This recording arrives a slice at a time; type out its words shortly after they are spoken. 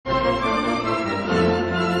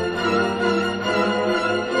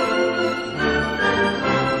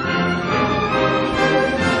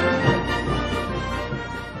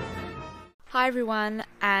everyone,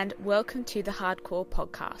 and welcome to the Hardcore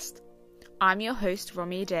Podcast. I'm your host,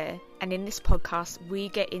 Romy Adair, and in this podcast, we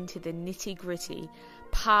get into the nitty-gritty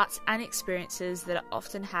parts and experiences that are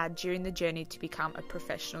often had during the journey to become a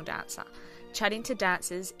professional dancer, chatting to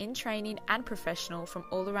dancers in training and professional from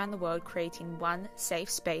all around the world, creating one safe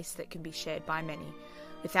space that can be shared by many.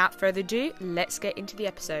 Without further ado, let's get into the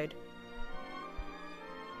episode.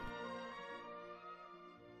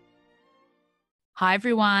 Hi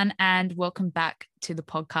everyone, and welcome back to the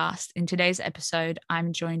podcast. In today's episode,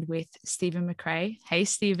 I'm joined with Steven McRae. Hey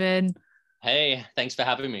Steven. Hey, thanks for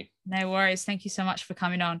having me. No worries. Thank you so much for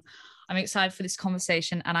coming on. I'm excited for this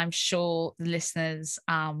conversation, and I'm sure the listeners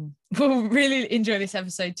will really enjoy this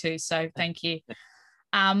episode too. So thank you.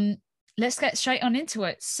 Let's get straight on into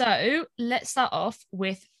it. So let's start off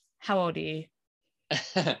with, how old are you?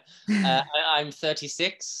 I'm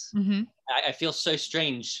 36. Mm-hmm. I feel so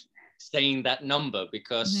strange saying that number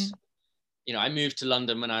because, I moved to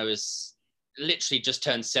London when I was literally just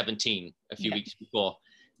turned 17 a few weeks before.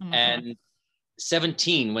 And God.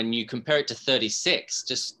 17, when you compare it to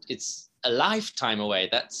 36, it's a lifetime away.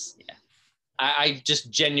 I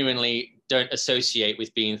just genuinely don't associate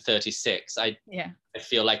with being 36. I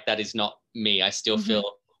feel like that is not me. I still feel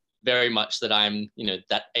very much that I'm,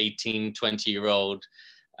 that 18, 20-year-old,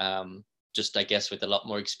 just I guess with a lot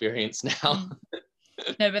more experience now.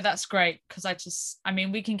 No, but that's great, because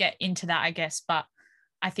we can get into that, I guess, but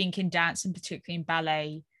I think in dance and particularly in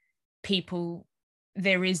ballet,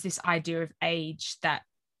 there is this idea of age that,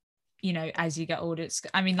 as you get older,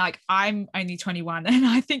 I'm only 21 and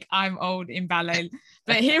I think I'm old in ballet,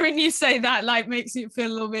 but hearing you say that makes it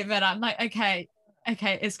feel a little bit better. I'm like, okay,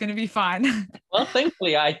 it's going to be fine. Well,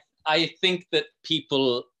 thankfully, I think that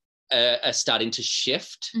people are starting to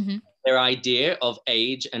shift their idea of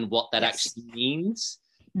age and what that actually means.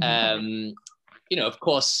 Of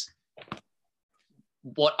course,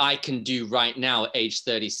 what I can do right now at age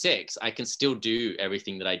 36, I can still do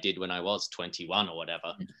everything that I did when I was 21 or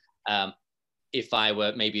whatever. If I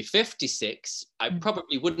were maybe 56, I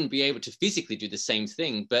probably wouldn't be able to physically do the same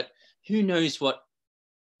thing, but who knows what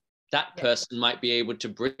that person might be able to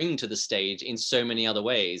bring to the stage in so many other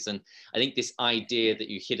ways. And I think this idea that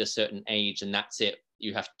you hit a certain age and that's it,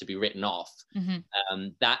 you have to be written off,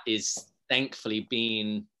 that is thankfully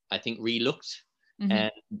being, I think, relooked.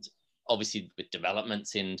 And obviously with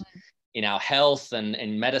developments in our health and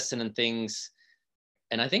in medicine and things,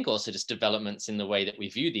 and I think also just developments in the way that we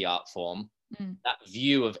view the art form, that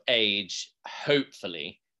view of age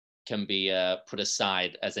hopefully can be put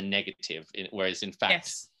aside as a negative, whereas in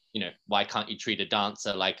fact, why can't you treat a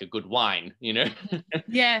dancer like a good wine,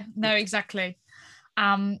 Yeah, no, exactly.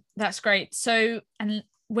 That's great. So, and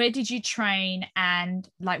where did you train, and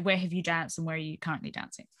where have you danced, and where are you currently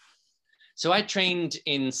dancing? So I trained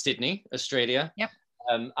in Sydney, Australia. Yep.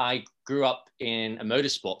 I grew up in a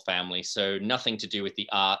motorsport family, so nothing to do with the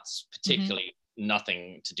arts, particularly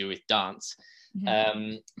nothing to do with dance.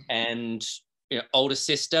 And older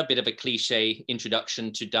sister, bit of a cliche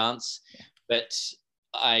introduction to dance, but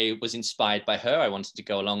I was inspired by her. I wanted to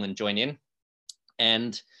go along and join in.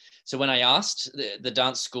 And so when I asked, the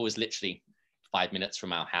dance school was literally 5 minutes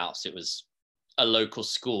from our house. It was a local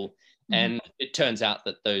school. And it turns out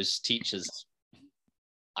that those teachers,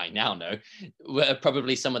 I now know, were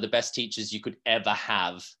probably some of the best teachers you could ever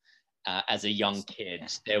have as a young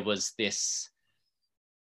kid. There was this,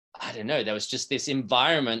 there was just this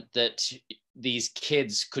environment that these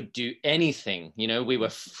kids could do anything. We were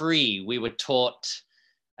free. We were taught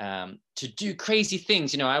to do crazy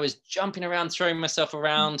things. I was jumping around, throwing myself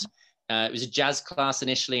around. It was a jazz class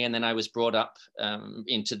initially, and then I was brought up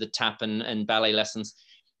into the tap and ballet lessons.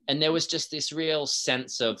 And there was just this real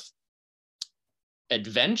sense of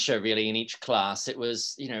adventure really in each class. It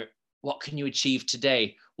was, what can you achieve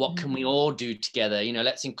today? What can we all do together?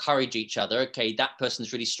 Let's encourage each other. Okay, that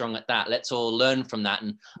person's really strong at that. Let's all learn from that.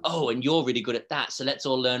 And and you're really good at that. So let's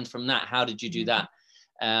all learn from that. How did you do that?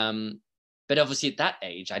 But obviously at that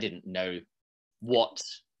age, I didn't know what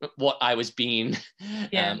I was being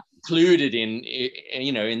included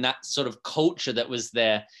in that sort of culture that was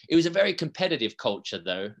there. It was a very competitive culture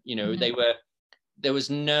though. There was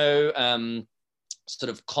no sort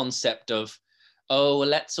of concept of,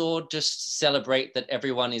 let's all just celebrate that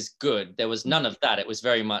everyone is good. There was none of that. It was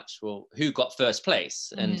very much, who got first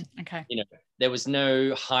place? And, there was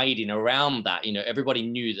no hiding around that. Everybody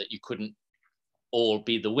knew that you couldn't all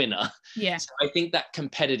be the winner. Yeah. So I think that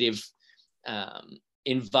competitive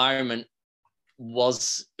environment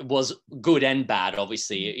was good and bad.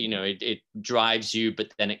 Obviously, it drives you,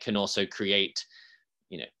 but then it can also create,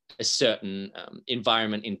 a certain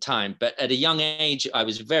environment in time. But at a young age, I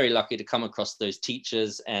was very lucky to come across those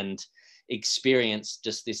teachers and experience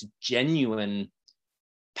just this genuine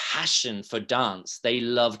passion for dance. They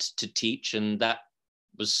loved to teach, and that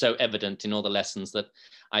was so evident in all the lessons that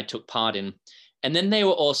I took part in. And then they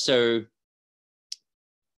were also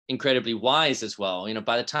incredibly wise as well. You know,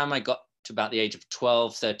 by the time I got to about the age of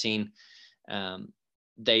 12, 13,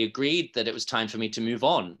 they agreed that it was time for me to move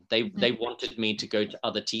on. They wanted me to go to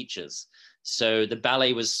other teachers. So the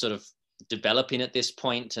ballet was sort of developing at this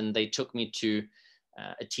point, and they took me to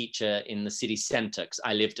a teacher in the city center, because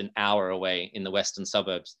I lived an hour away in the western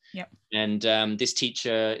suburbs. Yep. And this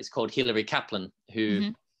teacher is called Hilary Kaplan,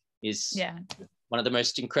 who is one of the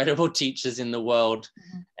most incredible teachers in the world.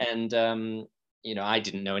 And you know, I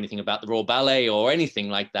didn't know anything about the Royal Ballet or anything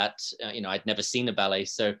like that. You know, I'd never seen a ballet.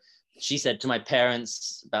 So she said to my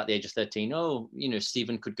parents about the age of 13, oh, you know,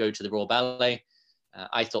 Stephen could go to the Royal Ballet.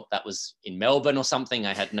 I thought that was in Melbourne or something.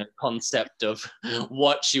 I had no concept of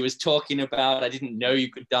what she was talking about. I didn't know you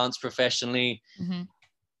could dance professionally.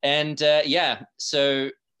 And yeah, so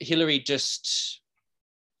Hilary just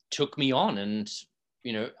took me on, and,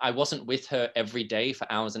 you know, I wasn't with her every day for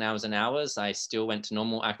hours and hours and hours. I still went to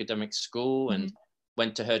normal academic school and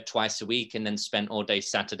went to her twice a week, and then spent all day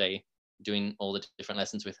Saturday doing all the different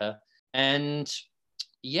lessons with her. And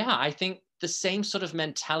yeah, I think the same sort of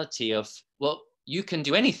mentality of, well, you can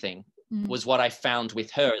do anything was what I found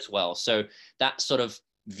with her as well. So that sort of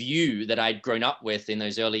view that I'd grown up with in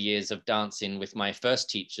those early years of dancing with my first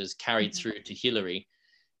teachers carried through to Hilary.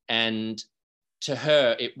 And to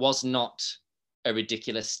her, it was not a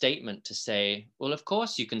ridiculous statement to say, well, of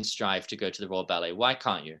course you can strive to go to the Royal Ballet. Why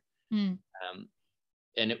can't you?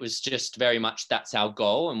 And it was just very much, that's our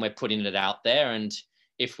goal, and we're putting it out there. And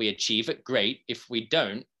if we achieve it, great. If we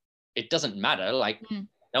don't, it doesn't matter. Like,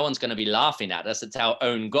 no one's going to be laughing at us. It's our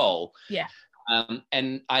own goal. Yeah.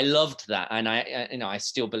 And I loved that. And I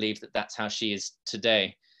still believe that that's how she is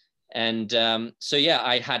today. And so, yeah,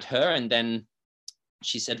 I had her, and then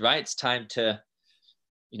she said, right, it's time to,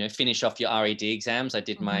 you know, finish off your RED exams. I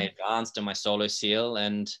did my advanced and my solo seal,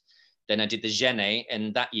 and then I did the Genet,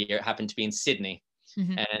 and that year it happened to be in Sydney.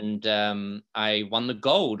 And I won the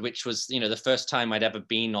gold, which was, you know, the first time I'd ever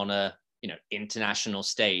been on a, you know, international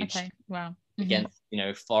stage. Wow. Against, you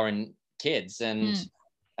know, foreign kids. And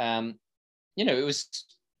you know, it was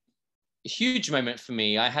a huge moment for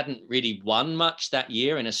me. I hadn't really won much that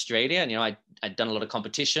year in Australia, and, you know, I'd done a lot of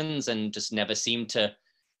competitions and just never seemed to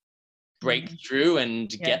break through and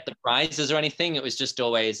get the prizes or anything. It was just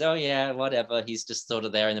always, oh yeah, whatever, he's just sort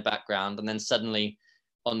of there in the background. And then suddenly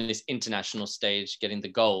on this international stage getting the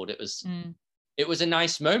gold, it was a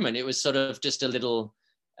nice moment. It was sort of just a little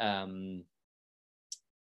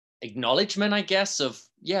acknowledgement, I guess, of,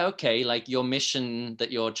 yeah, okay, like your mission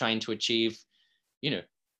that you're trying to achieve, you know,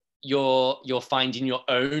 you're finding your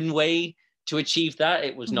own way to achieve that.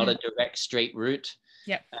 It was not a direct straight route.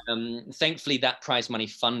 Thankfully that prize money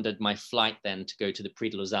funded my flight then to go to the Prix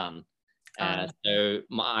de Lausanne. So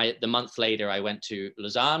the month later I went to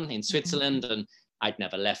Lausanne in Switzerland, and I'd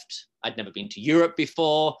never been to Europe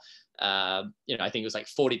before. You know, I think it was like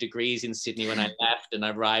 40 degrees in Sydney when I left, and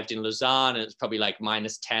I arrived in Lausanne, and it's probably like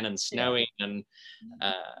 -10 and snowing. And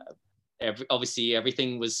obviously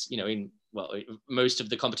everything was, you know, most of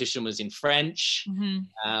the competition was in French.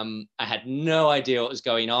 I had no idea what was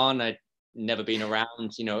going on. I'd never been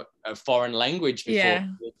around, you know, a foreign language before.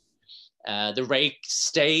 The rake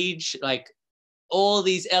stage, like all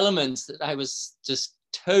these elements that I was just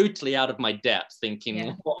totally out of my depth,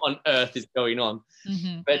 thinking, what on earth is going on?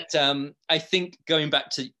 But I think, going back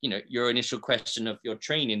to, you know, your initial question of your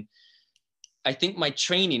training, I think my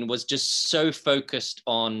training was just so focused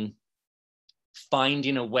on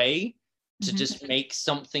finding a way to just make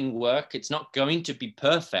something work. It's not going to be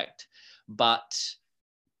perfect, but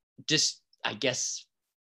just, I guess,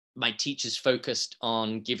 my teachers focused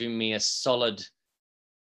on giving me a solid,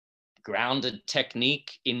 grounded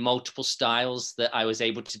technique in multiple styles that I was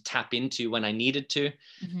able to tap into when I needed to.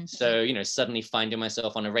 So, you know, suddenly finding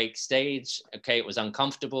myself on a rake stage, okay, it was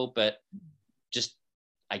uncomfortable, but just,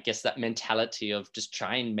 I guess, that mentality of just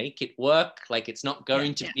try and make it work. Like, it's not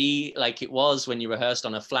going to be like it was when you rehearsed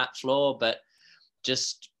on a flat floor, but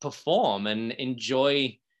just perform and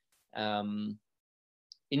enjoy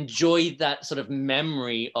that sort of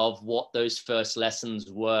memory of what those first lessons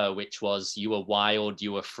were, which was, you were wild,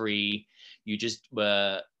 you were free, you just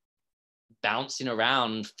were bouncing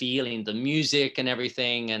around, feeling the music and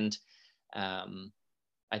everything. And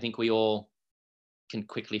I think we all can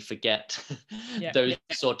quickly forget those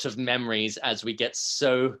sorts of memories as we get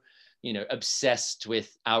so you know, obsessed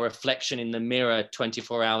with our reflection in the mirror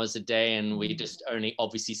 24 hours a day, and we just only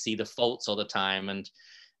obviously see the faults all the time. And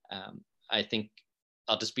I think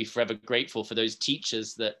I'll just be forever grateful for those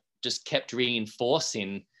teachers that just kept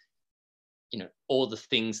reinforcing, you know, all the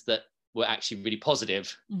things that were actually really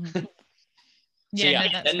positive. Mm-hmm. So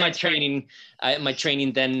then my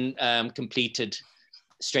training then completed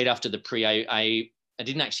straight after the pre. I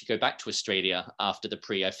didn't actually go back to Australia after the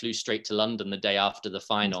pre. I flew straight to London the day after the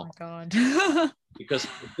final. Oh my God. Because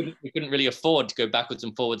we couldn't really afford to go backwards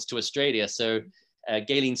and forwards to Australia. So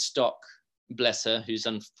Gayleen Stock, bless her, who's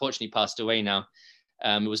unfortunately passed away now,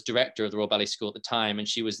 was director of the Royal Ballet School at the time, and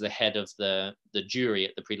she was the head of the jury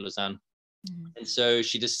at the Prix de Lausanne. And so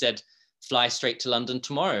she just said, fly straight to London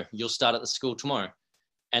tomorrow. You'll start at the school tomorrow.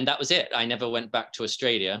 And that was it. I never went back to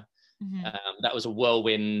Australia. That was a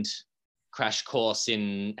whirlwind crash course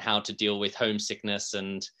in how to deal with homesickness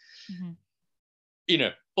and, you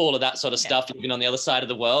know, all of that sort of stuff, living on the other side of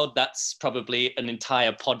the world. That's probably an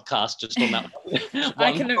entire podcast just on that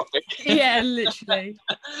one topic. Yeah, literally.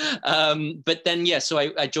 But then, so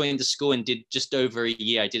I joined the school and did just over a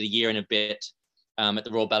year. I did a year and a bit at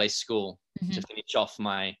the Royal Ballet School to finish off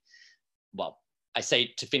my, I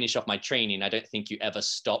say to finish off my training. I don't think you ever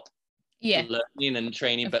stop learning and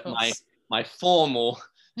training, but my formal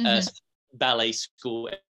ballet school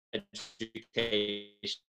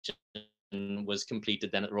education was completed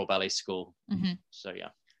then at the Royal Ballet School. So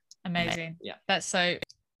amazing. That's so,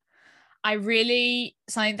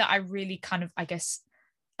 something that I really kind of, I guess,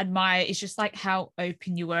 admire is just like how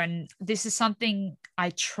open you were. And this is something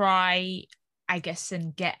I try, I guess,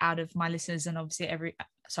 and get out of my listeners, and obviously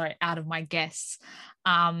out of my guests,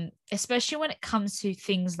 especially when it comes to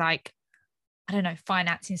things like, I don't know,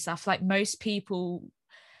 financing stuff. Like most people,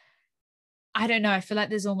 I don't know, I feel like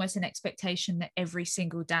there's almost an expectation that every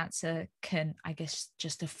single dancer can, I guess,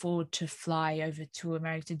 just afford to fly over to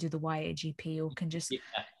America to do the YAGP, or can just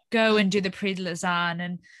go and do the Prix de Lausanne.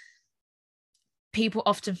 And people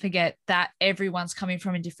often forget that everyone's coming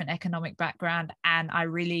from a different economic background. And I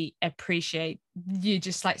really appreciate you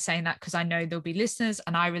just like saying that, because I know there'll be listeners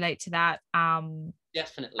and I relate to that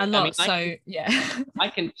definitely a lot. I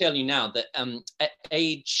can tell you now that at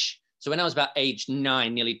age, so when I was about age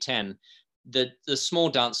 9, nearly 10, the small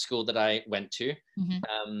dance school that I went to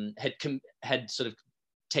had sort of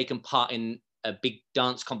taken part in a big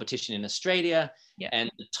dance competition in Australia, and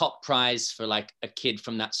the top prize for like a kid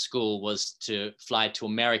from that school was to fly to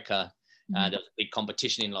America. There was a big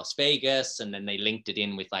competition in Las Vegas, and then they linked it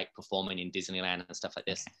in with like performing in Disneyland and stuff like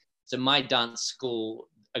this. So my dance school,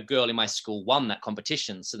 a girl in my school won that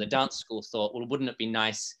competition. So the dance school thought, well, wouldn't it be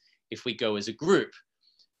nice if we go as a group?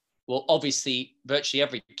 Well, obviously, virtually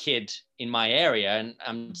every kid in my area, and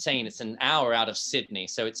I'm saying it's an hour out of Sydney,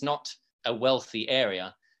 so it's not a wealthy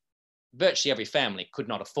area, virtually every family could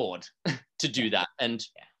not afford to do that. And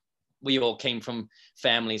we all came from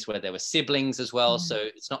families where there were siblings as well. So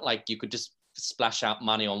it's not like you could just splash out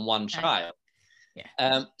money on one child.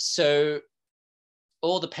 So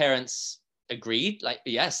all the parents agreed, like,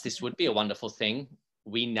 yes, this would be a wonderful thing.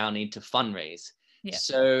 We now need to fundraise.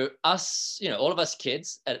 So us, you know, all of us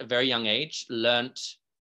kids at a very young age learnt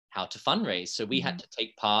how to fundraise. So we had to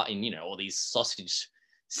take part in, you know, all these sausage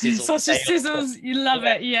sizzles. You love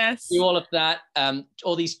it. Yes. Do all of that.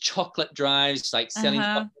 All these chocolate drives, like selling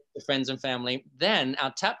chocolate to friends and family. Then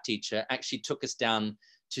our tap teacher actually took us down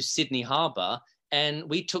to Sydney Harbour, and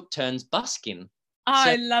we took turns busking.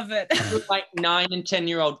 I love it. Like 9 and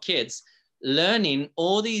 10-year-old kids learning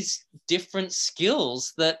all these different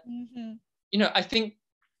skills that, you know, I think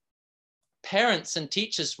parents and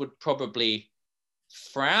teachers would probably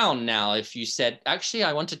frown now if you said, actually,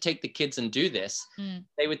 I want to take the kids and do this.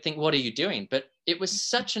 They would think, what are you doing? But it was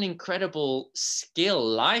such an incredible skill,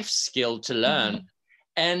 life skill to learn.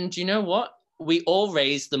 And you know what? We all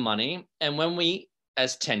raised the money. And when we,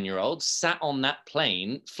 as 10-year-olds, sat on that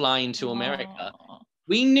plane flying to America,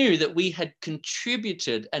 we knew that we had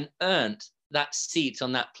contributed and earned that seat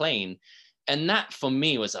on that plane. And that for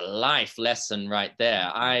me was a life lesson right there.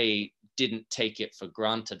 I didn't take it for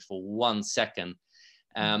granted for 1 second.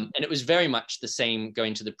 And it was very much the same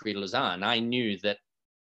going to the Prix de Lausanne. I knew that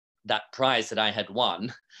that prize that I had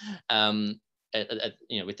won,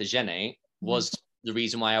 you know, with the Genet was the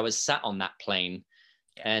reason why I was sat on that plane.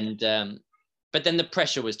 And but then the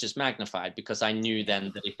pressure was just magnified, because I knew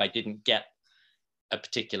then that if I didn't get a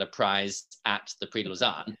particular prize at the Prix de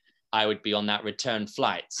Lausanne, I would be on that return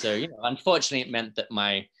flight. So, you know, unfortunately, it meant that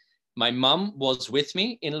my mum was with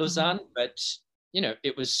me in Lausanne, but, you know,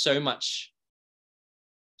 it was so much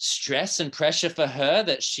stress and pressure for her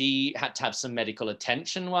that she had to have some medical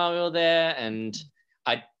attention while we were there. And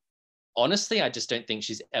honestly, I just don't think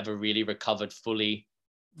she's ever really recovered fully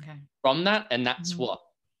from that. And that's what,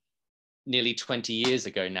 nearly 20 years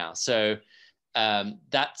ago now. So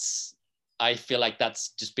I feel like that's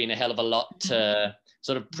just been a hell of a lot to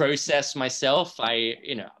sort of process myself.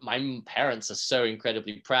 My parents are so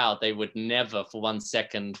incredibly proud. They would never for one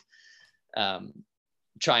second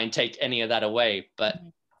try and take any of that away. But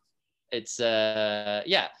it's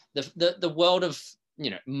the world of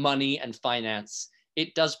money and finance,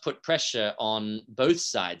 it does put pressure on both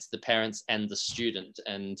sides, the parents and the student.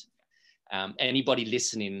 And anybody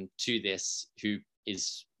listening to this who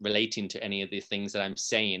is relating to any of the things that I'm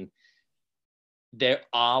saying, there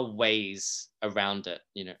are ways around it.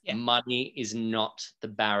 Money is not the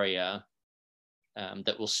barrier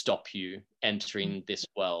that will stop you entering this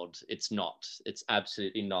world. It's not. It's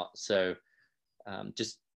absolutely not. So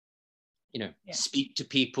just speak to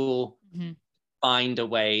people, find a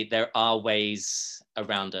way. There are ways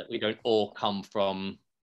around it. We don't all come from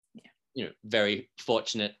very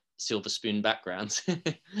fortunate silver spoon backgrounds.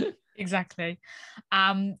 Exactly.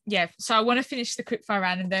 So I want to finish the quick fire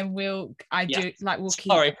round, and then we'll keep.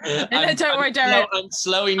 Sorry. Don't worry, Darren. I'm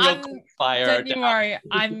slowing your quick fire. Don't you worry.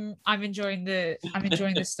 I'm enjoying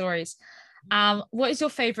the stories. What is your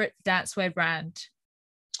favorite dancewear brand?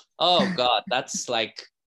 Oh God, that's like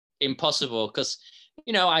impossible, because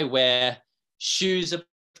I wear shoes of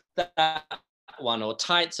that one, or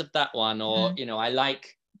tights of that one, or I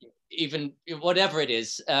like even whatever it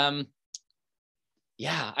is. I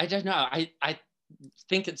don't know. I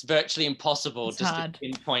think it's virtually impossible to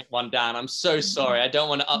pinpoint one down. I'm so sorry. I don't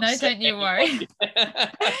want to upset. No, don't you worry.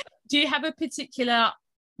 Do you have a particular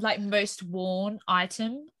most worn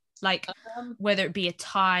item? Whether it be a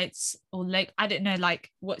tights or I don't know,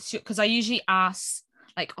 what's your, because I usually ask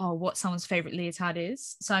what someone's favorite leotard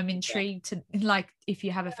is. So I'm intrigued to if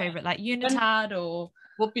you have a favorite unitard or.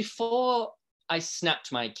 Well, before I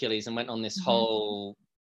snapped my Achilles and went on this whole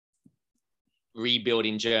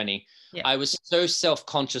rebuilding journey, I was so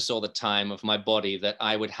self-conscious all the time of my body that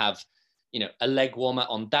I would have a leg warmer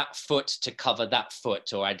on that foot to cover that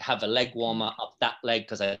foot, or I'd have a leg warmer up that leg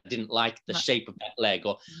because I didn't like the shape of that leg,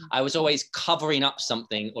 or I was always covering up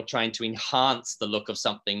something or trying to enhance the look of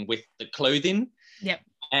something with the clothing.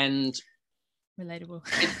 And relatable.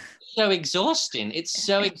 It's so exhausting. It's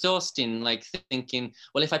so exhausting, thinking,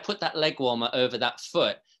 well, if I put that leg warmer over that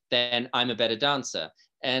foot, then I'm a better dancer.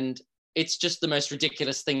 And it's just the most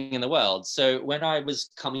ridiculous thing in the world. So when I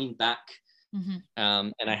was coming back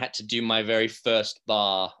and I had to do my very first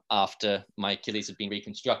bar after my Achilles had been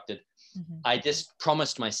reconstructed, I just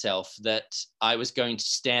promised myself that I was going to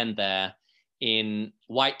stand there in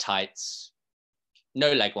white tights,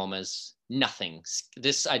 no leg warmers, nothing.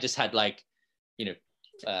 I just had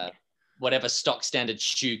whatever stock standard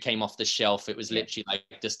shoe came off the shelf. It was literally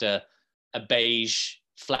just a beige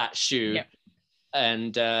flat shoe.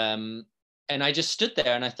 And I just stood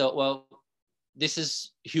there and I thought, well, this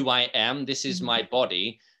is who I am. This is my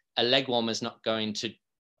body. A leg warmer is not going to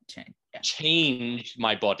change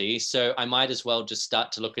my body. So I might as well just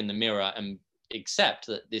start to look in the mirror and accept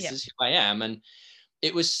that this is who I am. And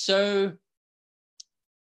it was so,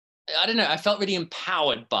 I don't know, I felt really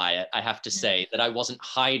empowered by it, I have to say, that I wasn't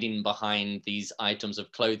hiding behind these items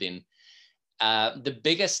of clothing. The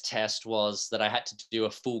biggest test was that I had to do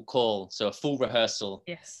a full call, so a full rehearsal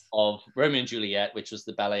of Romeo and Juliet, which was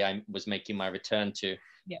the ballet I was making my return to.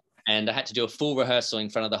 And I had to do a full rehearsal in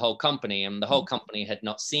front of the whole company, and the whole company had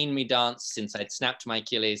not seen me dance since I'd snapped my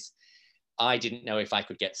Achilles. I didn't know if I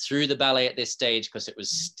could get through the ballet at this stage because it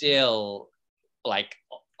was still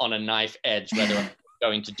on a knife edge whether I was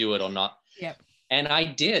going to do it or not. And I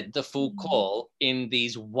did the full call in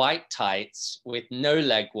these white tights with no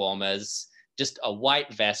leg warmers, just a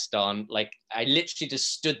white vest on. I literally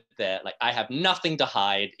just stood there. I have nothing to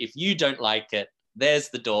hide. If you don't like it, there's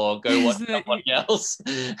the door, go watch somebody else.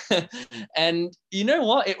 And you know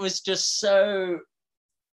what? It was just so,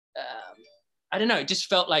 I don't know, it just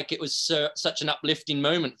felt like it was such an uplifting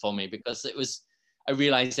moment for me, because it was a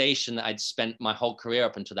realization that I'd spent my whole career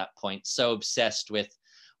up until that point so obsessed with,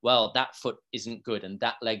 well, that foot isn't good and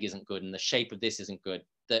that leg isn't good and the shape of this isn't good,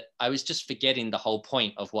 that I was just forgetting the whole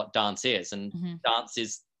point of what dance is. And dance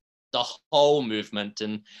is the whole movement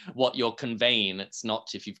and what you're conveying. It's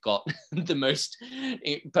not if you've got the most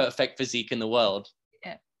perfect physique in the world.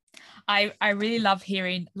 I really love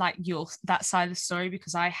hearing that side of the story,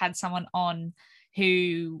 because I had someone on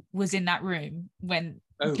who was in that room when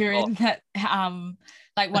during that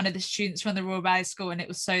one of the students from the Royal Ballet School, and it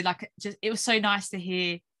was so it was so nice to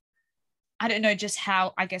hear I don't know just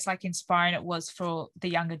how, I guess, like inspiring it was for the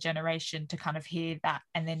younger generation to kind of hear that,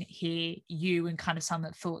 and then hear you and kind of some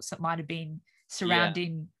of the thoughts that might have been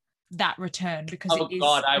surrounding that return, because it is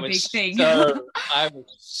a big thing. I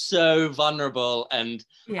was so vulnerable, and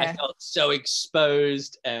I felt so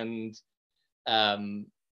exposed, and it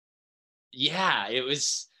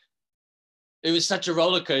was such a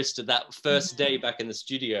roller coaster that first day back in the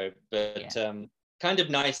studio, but kind of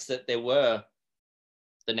nice that there were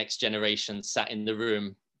the next generation sat in the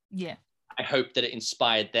room. I hope that it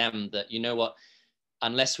inspired them that, you know what,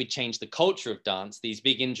 unless we change the culture of dance, these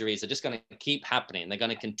big injuries are just going to keep happening. They're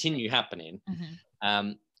going to continue happening.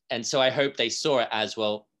 And so I hope they saw it as,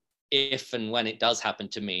 well, if and when it does happen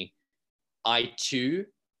to me, I too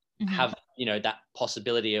have, you know, that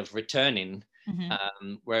possibility of returning.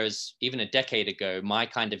 Whereas even a decade ago, my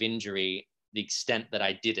kind of injury, the extent that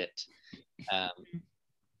I did it,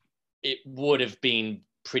 it would have been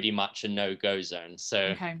pretty much a no-go zone.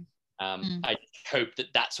 So I hope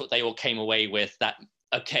that that's what they all came away with, that,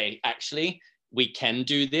 okay, actually, we can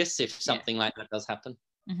do this if something like that does happen.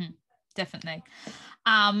 Definitely.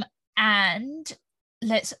 And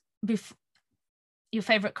your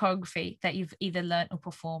favorite choreography that you've either learned or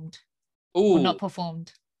performed or not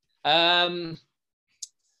performed? I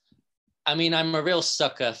mean, I'm a real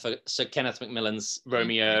sucker for Sir Kenneth Macmillan's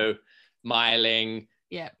Romeo, Myling,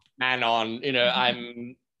 Manon. You know,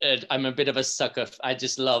 I'm a bit of a sucker. I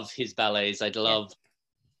just love his ballets. I love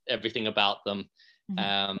everything about them.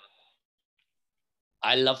 I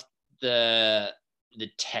love the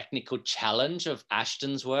technical challenge of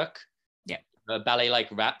Ashton's work. A ballet like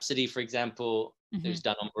Rhapsody, for example, it was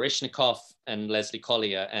done on Baryshnikov and Leslie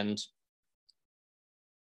Collier, and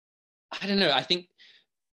I don't know, I think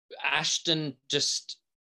Ashton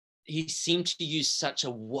he seemed to use such a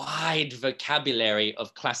wide vocabulary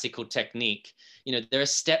of classical technique. You know, there are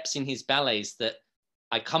steps in his ballets that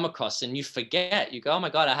I come across and you forget. You go, oh my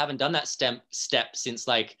God, I haven't done that step since,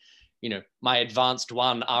 like, you know, my advanced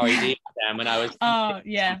one RED exam when I was.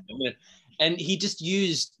 And he just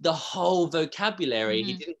used the whole vocabulary.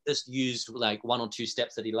 He didn't just use like one or two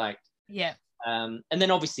steps that he liked. And then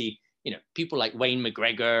obviously, you know, people like Wayne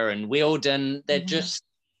McGregor and Wilden, they're just,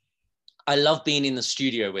 I love being in the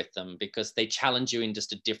studio with them because they challenge you in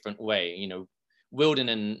just a different way. You know, Wilden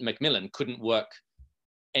and Macmillan couldn't work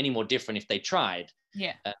any more different if they tried.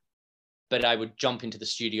 But I would jump into the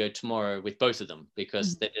studio tomorrow with both of them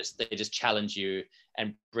because they just challenge you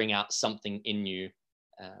and bring out something in you.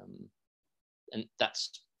 And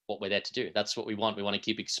that's what we're there to do. That's what we want. We want to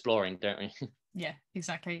keep exploring, don't we? Yeah,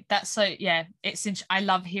 exactly. That's so, I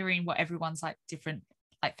love hearing what everyone's like different,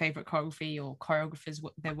 like favorite choreography or choreographers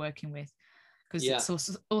what they're working with, because it's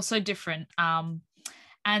also different. And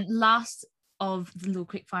last of the little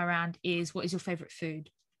quickfire round is, what is your favorite food?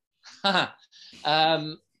 I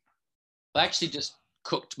actually just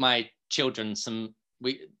cooked my children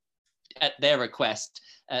at their request,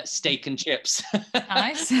 steak and chips.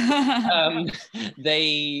 Nice.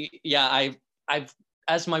 I've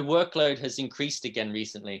as my workload has increased again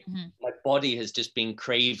recently, my body has just been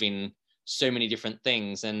craving so many different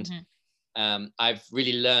things, and I've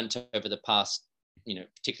really learned over the past, you know,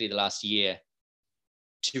 particularly the last year,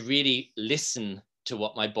 to really listen to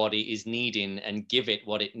what my body is needing and give it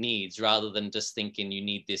what it needs, rather than just thinking you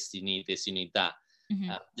need this, you need this, you need that.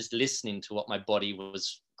 Just listening to what my body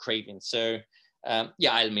was craving. So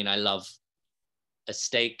I mean, I love a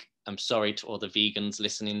steak. I'm sorry to all the vegans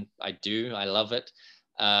listening. I love it.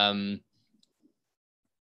 I'm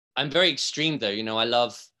very extreme though. You know, I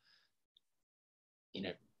love, you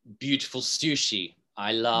know, beautiful sushi.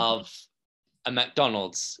 I love a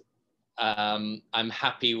McDonald's. I'm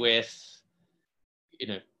happy with, you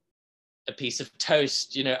know, a piece of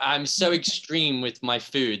toast. You know, I'm so extreme with my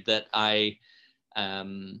food that I'm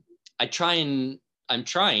trying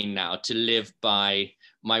now to live by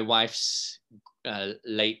my wife's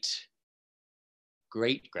late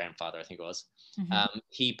great grandfather, I think it was.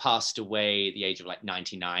 He passed away at the age of like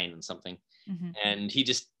 99 and something. And he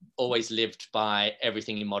just always lived by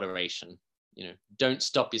everything in moderation. You know, don't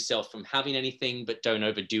stop yourself from having anything, but don't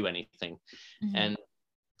overdo anything. And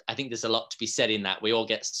I think there's a lot to be said in that. We all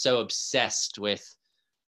get so obsessed with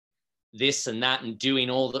this and that and doing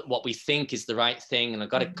all that what we think is the right thing, and I've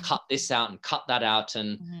got to cut this out and cut that out,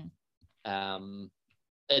 and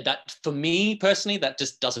that, for me personally, that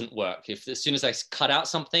just doesn't work. If as soon as I cut out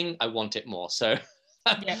something, I want it more. So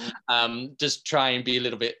just try and be a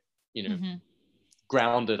little bit, you know,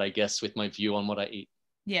 grounded, I guess, with my view on what I eat.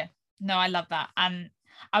 No, I love that. And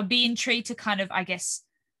I'd be intrigued to kind of, I guess,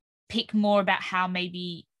 pick more about how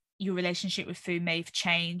maybe your relationship with food may have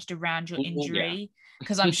changed around your injury.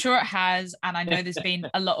 because I'm sure it has, and I know there's been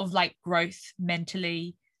a lot of like growth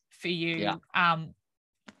mentally for you.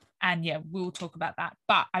 And yeah, we'll talk about that.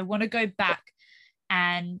 But I want to go back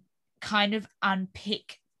and kind of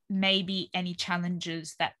unpick maybe any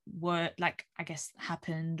challenges that were like, I guess,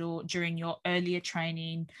 happened or during your earlier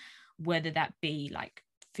training, whether that be like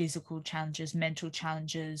physical challenges, mental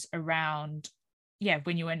challenges around,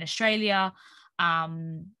 when you were in Australia.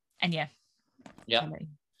 And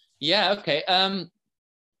okay.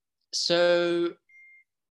 So,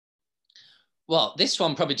 well, this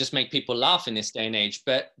one probably just make people laugh in this day and age,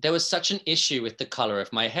 but there was such an issue with the color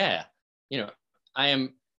of my hair. You know, I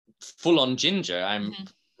am full on ginger. I'm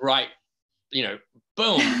bright,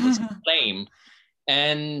 boom, flame.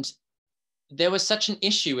 And there was such an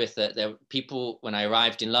issue with it. There were people, when I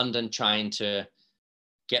arrived in London, trying to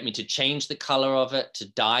get me to change the color of it, to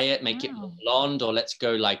dye it, make it more blonde, or let's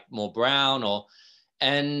go like more brown,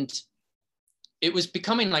 and it was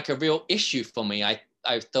becoming like a real issue for me. I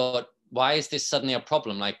thought, why is this suddenly a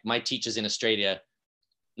problem? Like, my teachers in Australia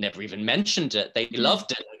never even mentioned it. They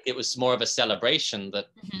loved it. It was more of a celebration that,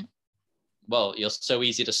 well, you're so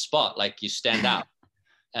easy to spot, like you stand out.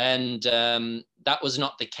 And that was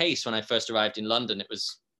not the case when I first arrived in London. It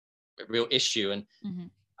was a real issue. And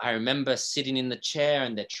I remember sitting in the chair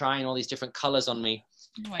and they're trying all these different colors on me.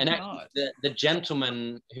 And the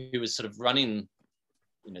gentleman who was sort of running,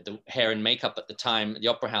 the hair and makeup at the time at the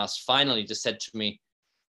Opera House finally just said to me,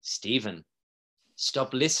 Steven,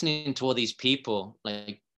 stop listening to all these people.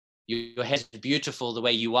 Like, your hair is beautiful the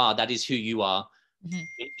way you are. That is who you are.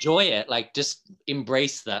 Enjoy it. Like, just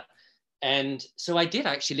embrace that. And so I did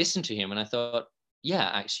actually listen to him, and I thought,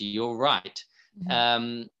 yeah, actually, you're right.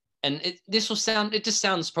 And it just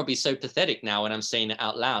sounds probably so pathetic now when I'm saying it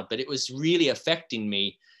out loud, but it was really affecting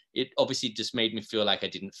me. It obviously just made me feel like I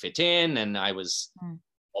didn't fit in, and I was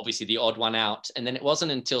obviously the odd one out. And then it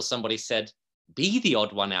wasn't until somebody said, be the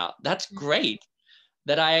odd one out. That's great.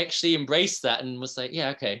 That I actually embraced that and was like, yeah,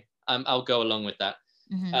 okay, I'll go along with that.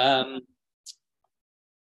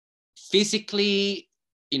 Physically,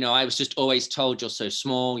 I was just always told, you're so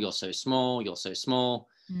small, you're so small, you're so small.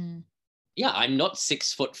 Yeah, I'm not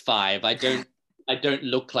 6'5". I don't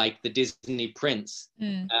look like the Disney prince.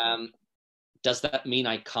 Does that mean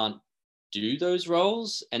I can't do those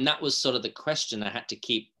roles? And that was sort of the question I had to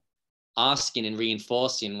keep asking and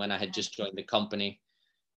reinforcing when I had just joined the company.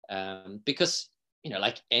 Because,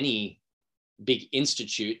 like any big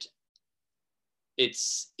institute,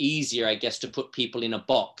 it's easier, I guess, to put people in a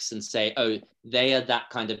box and say, oh, they are that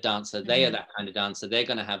kind of dancer, they are that kind of dancer, they're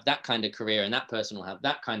going to have that kind of career, and that person will have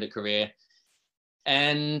that kind of career.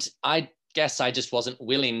 And I guess I just wasn't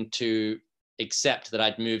willing to accept that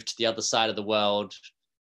I'd moved to the other side of the world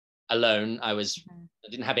alone. I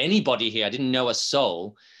didn't have anybody here. I didn't know a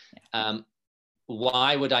soul.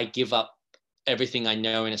 Why would I give up everything I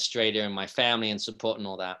know in Australia and my family and support and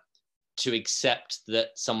all that to accept that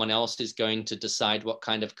someone else is going to decide what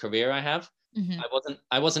kind of career I have?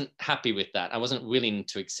 I wasn't happy with that. I wasn't willing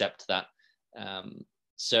to accept that.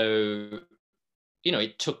 So,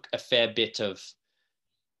 it took a fair bit of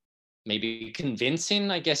maybe convincing,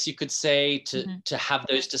 I guess you could say, to have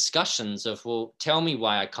those discussions of, well, tell me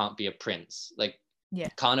why I can't be a prince. Like,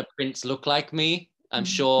 can't a prince look like me? I'm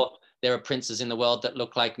sure there are princes in the world that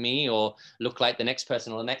look like me or look like the next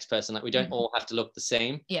person or the next person. Like, we don't all have to look the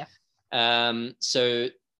same. So,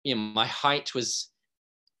 my height was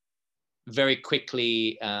very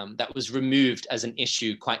quickly, that was removed as an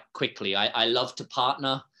issue quite quickly. I love to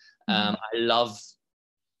partner. I love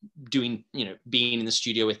doing, being in the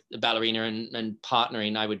studio with the ballerina and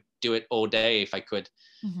partnering. I would do it all day if I could.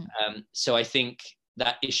 So I think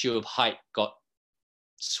that issue of height got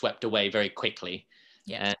swept away very quickly.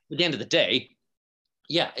 And at the end of the day,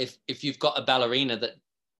 if you've got a ballerina that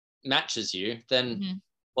matches you, then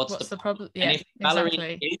what's the problem? And if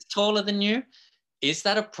ballerina is taller than you, is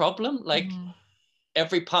that a problem? Like,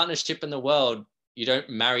 every partnership in the world, you don't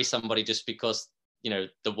marry somebody just because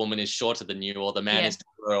the woman is shorter than you, or the man is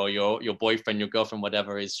taller, or your boyfriend, your girlfriend,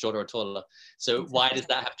 whatever, is shorter or taller. So why does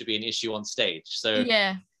that have to be an issue on stage? So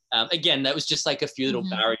again, that was just like a few little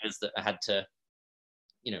barriers that I had to,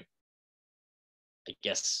 I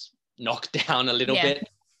guess, knock down a little bit.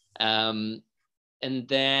 And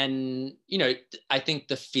then, I think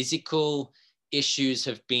the physical issues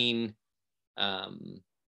have been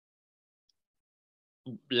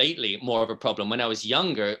lately more of a problem. When I was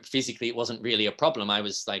younger, physically, it wasn't really a problem. I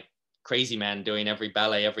was like crazy man doing every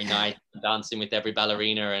ballet every night, dancing with every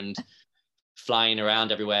ballerina and flying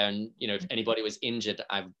around everywhere. And, if anybody was injured,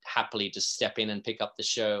 I'd happily just step in and pick up the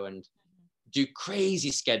show and do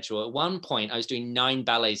crazy schedule. At one point, I was doing 9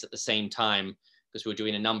 ballets at the same time, because we were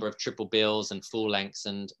doing a number of triple bills and full lengths,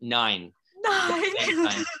 and nine.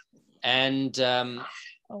 And oh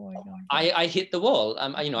my God. I hit the wall.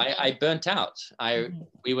 I burnt out.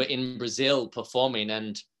 We were in Brazil performing,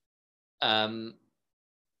 and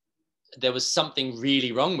there was something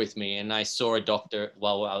really wrong with me. And I saw a doctor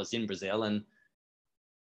while I was in Brazil, and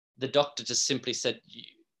the doctor just simply said,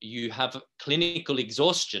 you have clinical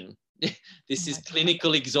exhaustion. This is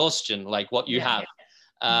clinical exhaustion, like what you have.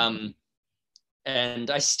 And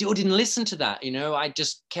I still didn't listen to that. I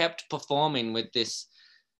just kept performing with this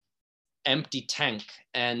empty tank.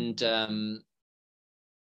 And I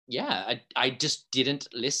just didn't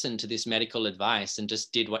listen to this medical advice and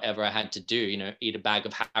just did whatever I had to do, eat a bag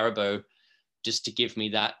of Haribo just to give me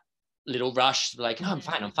that little rush, like, oh, I'm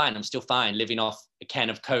fine, I'm still fine, living off a can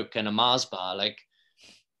of Coke and a Mars bar. Like,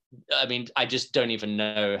 I mean, I just don't even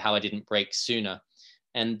know how I didn't break sooner.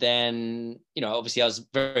 And then, obviously I was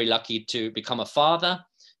very lucky to become a father.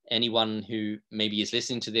 Anyone who maybe is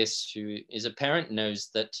listening to this who is a parent knows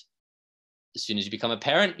that as soon as you become a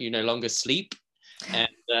parent, you no longer sleep. And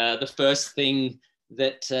the first thing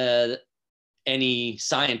that any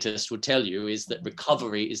scientist would tell you is that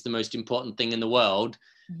recovery is the most important thing in the world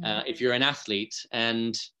if you're an athlete.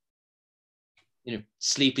 And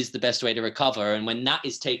sleep is the best way to recover. And when that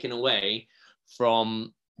is taken away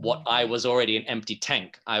from what I was already an empty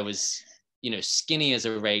tank, I was, skinny as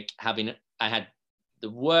a rake, I had the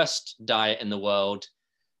worst diet in the world.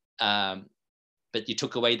 But you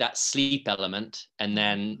took away that sleep element, and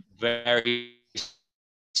then very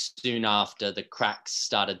soon after, the cracks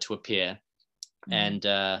started to appear. And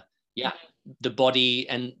the body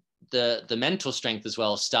and the mental strength as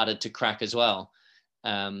well started to crack as well.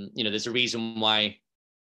 There's a reason why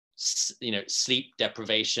sleep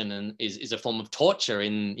deprivation and is a form of torture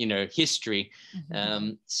in history.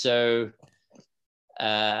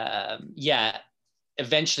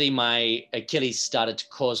 Eventually my Achilles started to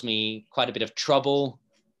cause me quite a bit of trouble.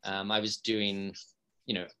 I was doing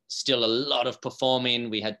still a lot of performing.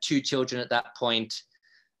 We had 2 children at that point.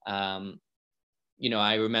 I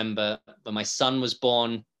remember when my son was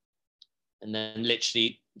born, and then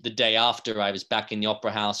literally the day after, I was back in the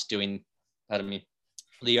opera house doing,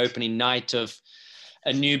 the opening night of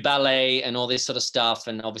a new ballet and all this sort of stuff.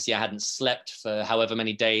 And obviously I hadn't slept for however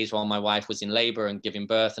many days while my wife was in labor and giving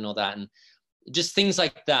birth and all that. And just things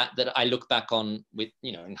like that I look back on with,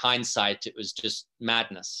 in hindsight, it was just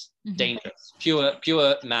madness, dangerous,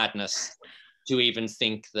 pure madness to even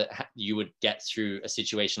think that you would get through a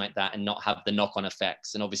situation like that and not have the knock-on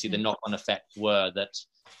effects. And obviously the knock-on effects were that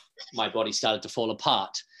my body started to fall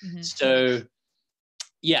apart. So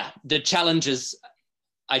the challenges,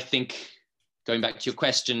 I think, going back to your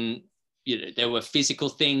question, there were physical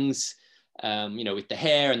things, with the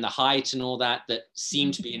hair and the height and all that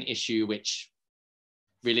seemed to be an issue, which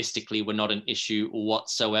realistically were not an issue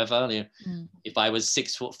whatsoever. If I was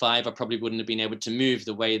 6'5", I probably wouldn't have been able to move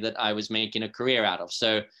the way that I was making a career out of.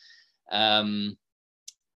 So, I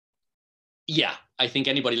think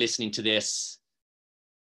anybody listening to this,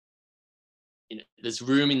 there's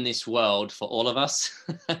room in this world for all of us.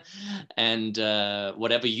 And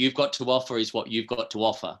whatever you've got to offer is what you've got to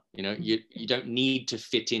offer. You don't need to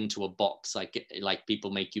fit into a box like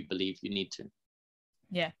people make you believe you need to.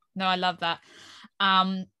 Yeah, no, I love that.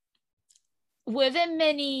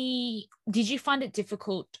 Did you find it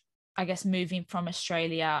difficult, I guess, moving from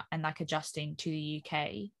Australia and adjusting to the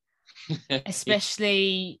UK,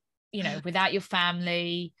 especially, without your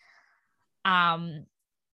family?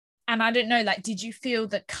 And I don't know, did you feel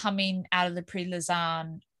that coming out of the Prix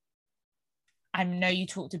Lausanne, I know you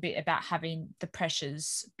talked a bit about having the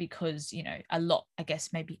pressures because, a lot, I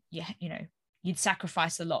guess maybe, you'd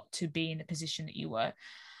sacrifice a lot to be in the position that you were.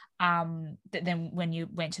 That then when you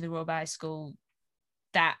went to the Royal Ballet School,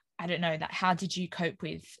 that, I don't know, how did you cope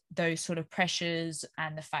with those sort of pressures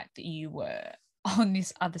and the fact that you were on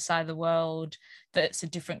this other side of the world, that's a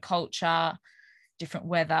different culture, different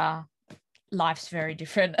weather, life's very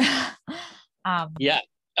different?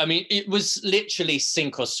 It was literally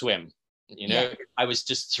sink or swim. I was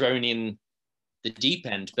just thrown in the deep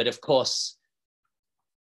end. But of course,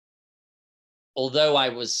 although I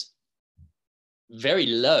was very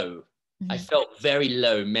low, I felt very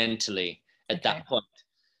low mentally at that point.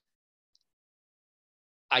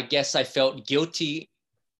 I guess I felt guilty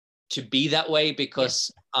to be that way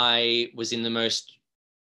because I was in the most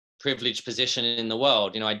privileged position in the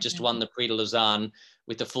world. I just won the Prix de Lausanne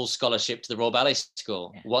with a full scholarship to the Royal Ballet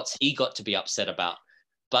School. What's he got to be upset about?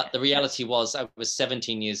 But the reality was I was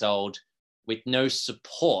 17 years old with no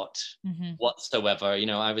support whatsoever.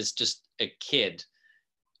 I was just a kid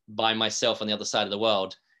by myself on the other side of the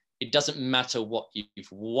world. it doesn't matter what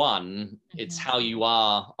you've won, it's how you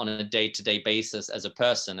are on a day-to-day basis as a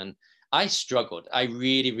person. And I struggled. I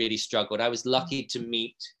really, really struggled. I was lucky to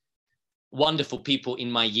meet wonderful people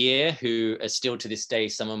in my year who are still to this day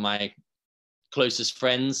some of my closest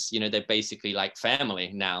friends. You know, they're basically like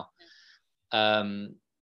family now.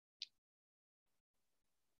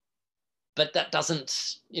 But that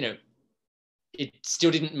doesn't, you know, it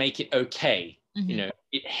still didn't make it okay. You know,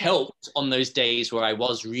 it helped on those days where I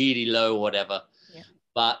was really low or whatever.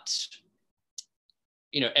 But,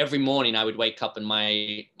 you know, every morning I would wake up and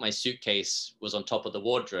my suitcase was on top of the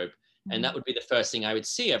wardrobe. And that would be the first thing I would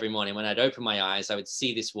see every morning. When I'd open my eyes, I would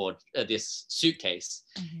see this suitcase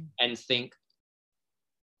and think,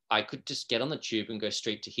 I could just get on the tube and go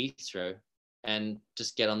straight to Heathrow and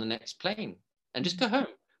just get on the next plane and just go home.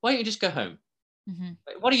 Why don't you just go home?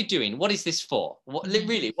 What are you doing? What is this for?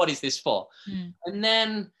 Really, what is this for? And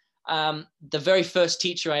then the very first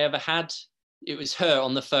teacher I ever had, it was her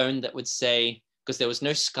on the phone that would say, because there was no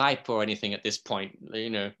Skype or anything at this point, you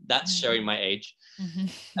know, that's showing my age.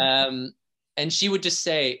 And she would just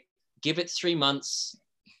say, give it 3 months,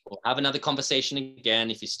 we'll have another conversation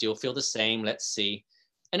again. If you still feel the same, let's see.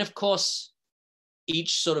 And of course,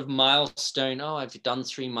 each sort of milestone, oh, I've done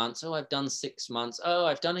 3 months, oh, I've done 6 months, oh,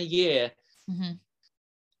 I've done a year.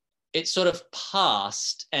 It sort of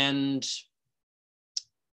passed, and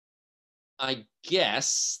I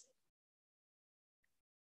guess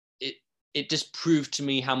it just proved to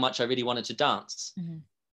me how much I really wanted to dance.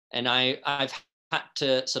 And I've had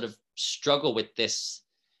to sort of struggle with this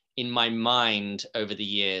in my mind over the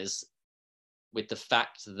years, with the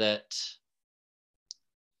fact that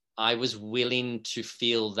I was willing to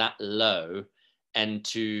feel that low and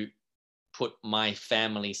to put my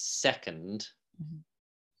family second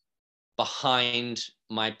behind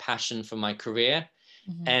my passion for my career.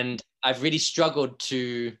 And I've really struggled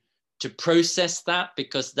to process that,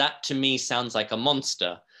 because that to me sounds like a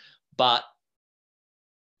monster, but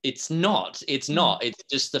it's not. It's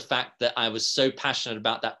just the fact that I was so passionate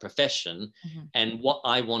about that profession and what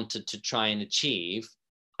I wanted to try and achieve.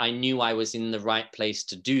 I knew I was in the right place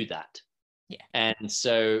to do that. And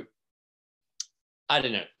so I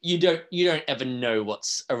don't know, you don't ever know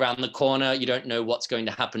what's around the corner. You don't know what's going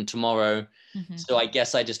to happen tomorrow. So I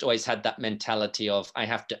guess I just always had that mentality of, I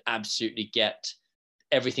have to absolutely get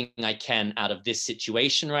everything I can out of this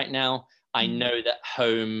situation right now. I know that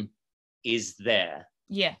home is there.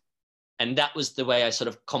 And that was the way I sort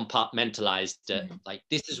of compartmentalized it. Like,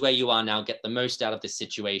 this is where you are now, get the most out of this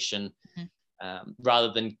situation,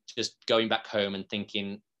 rather than just going back home and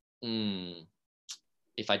thinking,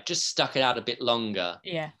 if I just stuck it out a bit longer.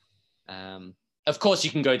 Of course, you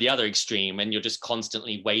can go the other extreme and you're just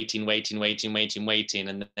constantly waiting.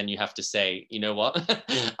 And then you have to say, you know what,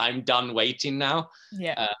 I'm done waiting now.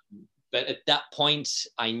 But at that point,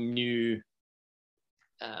 I knew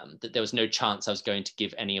that there was no chance I was going to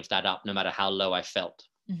give any of that up, no matter how low I felt.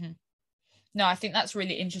 No, I think that's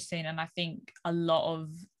really interesting. And I think a lot of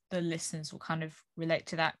the listeners will kind of relate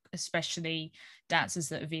to that, especially dancers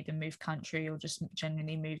that have either moved country or just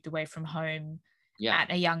genuinely moved away from home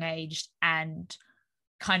at a young age and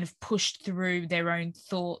kind of pushed through their own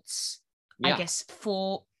thoughts, I guess,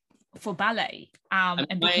 for ballet, and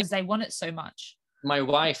because they want it so much. My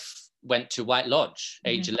wife went to White Lodge,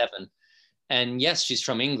 age 11. And yes, she's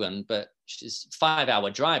from England, but she's a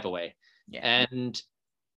 5-hour drive away. And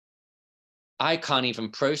I can't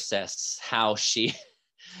even process how she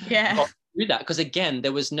got through that. Because again,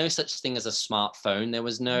 there was no such thing as a smartphone. There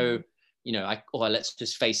was no, you know, let's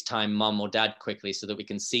just FaceTime mom or dad quickly so that we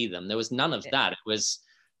can see them. There was none of that. It was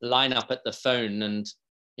line up at the phone and,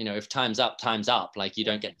 you know, if time's up, time's up. Like, you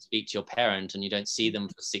don't get to speak to your parent and you don't see them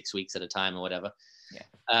for 6 weeks at a time or whatever.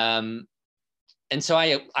 And so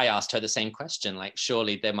I asked her the same question, like,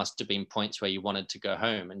 surely there must have been points where you wanted to go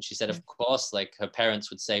home. And she said, of course, like, her parents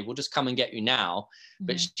would say, we'll just come and get you now.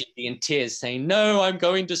 But she'd be in tears saying, no, I'm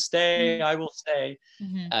going to stay. I will stay.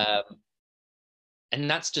 And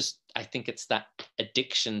that's just, I think it's that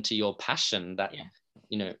addiction to your passion that,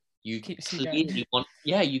 you know, you clearly want,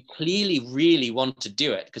 you clearly really want to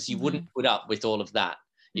do it, because you wouldn't put up with all of that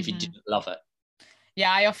if you didn't love it.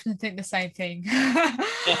 I often think the same thing.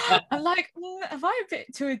 I'm like, am I a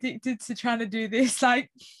bit too addicted to trying to do this? Like,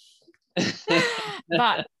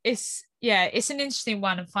 but it's an interesting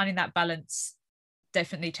one, and finding that balance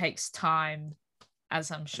definitely takes time, as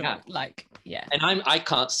I'm sure. And I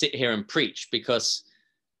can't sit here and preach, because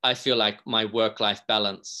I feel like my work-life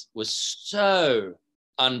balance was so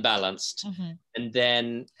unbalanced. And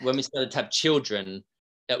then when we started to have children,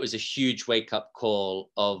 that was a huge wake-up call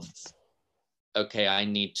of, okay, I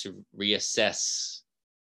need to reassess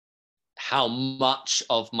how much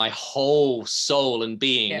of my whole soul and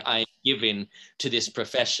being I'm giving to this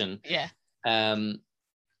profession. And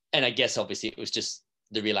I guess obviously it was just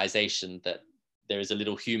the realization that there is a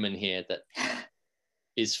little human here that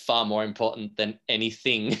is far more important than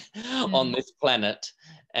anything on this planet.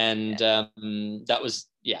 And that was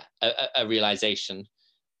a realization.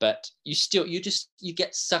 But you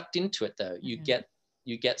get sucked into it though. You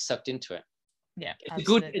get sucked into it. Yeah, it's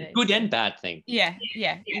a good and bad thing. Yeah,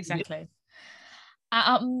 exactly.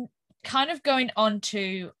 Kind of going on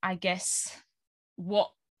to, I guess,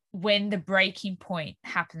 when the breaking point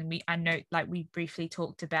happened. I know, like, we briefly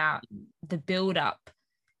talked about the build up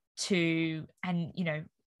to, and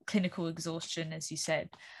clinical exhaustion, as you said.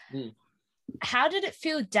 How did it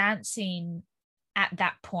feel dancing at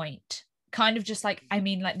that point? Kind of just like, I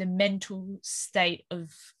mean, like the mental state of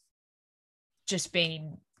just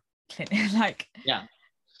being like,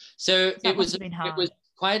 so it was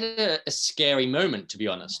quite a scary moment, to be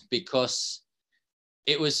honest, because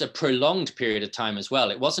it was a prolonged period of time as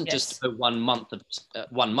well. It wasn't just for 1 month.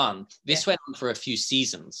 This went on for a few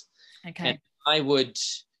seasons. And I would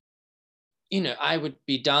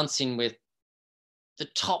be dancing with the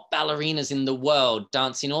top ballerinas in the world,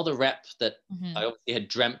 dancing all the rep that I obviously had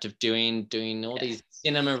dreamt of doing all these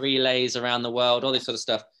cinema relays around the world, all this sort of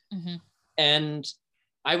stuff. And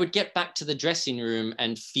I would get back to the dressing room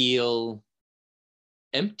and feel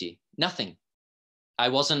empty, nothing. I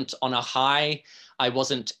wasn't on a high. I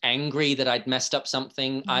wasn't angry that I'd messed up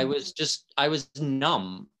something. I was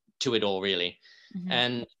numb to it all, really.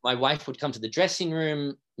 And my wife would come to the dressing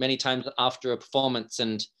room many times after a performance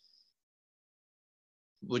and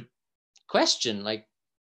would question, like,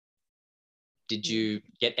 did you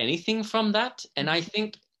get anything from that? And I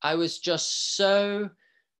think I was just so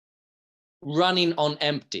running on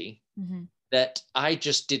empty that I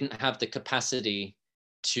just didn't have the capacity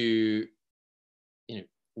to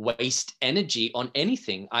waste energy on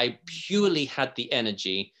anything. I purely had the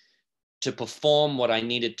energy to perform what I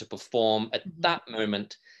needed to perform at that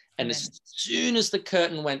moment. And as soon as the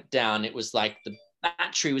curtain went down, it was like the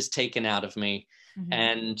battery was taken out of me,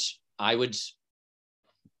 and I would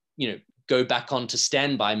go back onto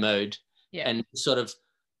standby mode and sort of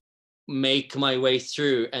make my way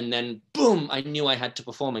through, and then boom, I knew I had to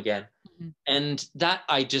perform again. And that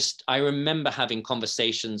I remember having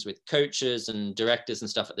conversations with coaches and directors and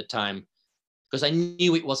stuff at the time, because I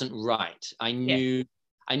knew it wasn't right. I knew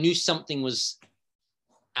something was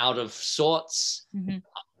out of sorts.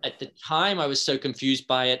 At the time, I was so confused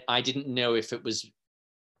by it. I didn't know if it was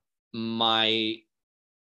my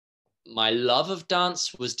love of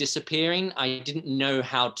dance was disappearing. I didn't know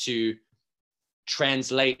how to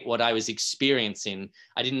translate what I was experiencing.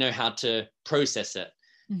 I didn't know how to process it.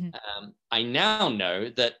 I now know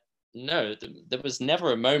that no, there was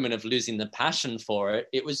never a moment of losing the passion for it.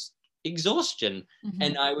 It was exhaustion,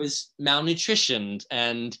 and I was malnutritioned,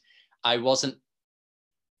 and I wasn't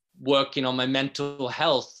working on my mental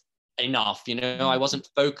health enough. I wasn't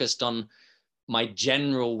focused on my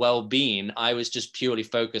general well-being. I was just purely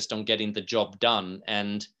focused on getting the job done.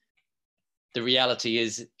 And the reality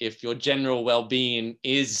is, if your general well-being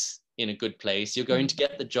is in a good place, you're going to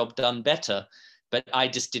get the job done better. But I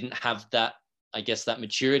just didn't have that, I guess, that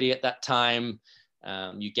maturity at that time.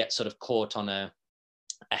 You get sort of caught on a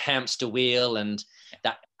hamster wheel, and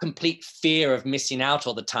that complete fear of missing out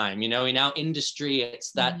all the time. In our industry,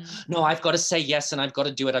 it's that, no, I've got to say yes, and I've got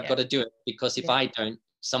to do it. I've got to do it, because if I don't,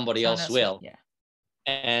 somebody else will.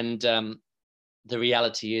 And the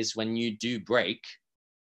reality is, when you do break,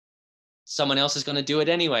 someone else is going to do it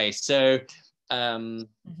anyway. So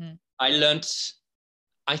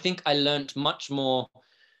I think I learned much more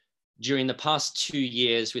during the past 2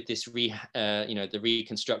 years with this the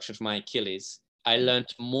reconstruction of my Achilles. I learned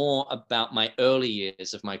more about my early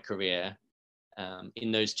years of my career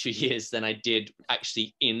in those 2 years than I did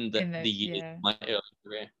actually in the years of my early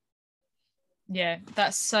career. Yeah,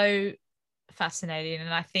 that's so fascinating.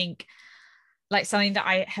 And I think, like, something that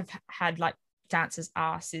I have had, like, dancers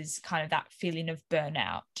ask is kind of that feeling of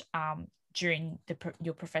burnout during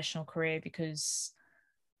your professional career, because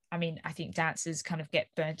I mean, I think dancers kind of get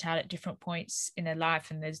burnt out at different points in their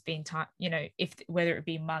life, and there's been time, whether it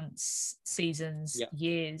be months, seasons,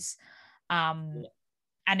 years, and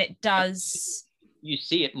it does. You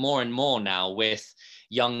see it more and more now with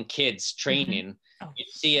young kids training. You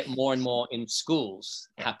see it more and more in schools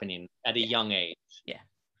happening at a young age.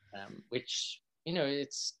 Which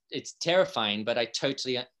it's terrifying, but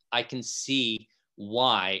I can see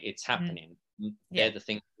why it's happening. They're the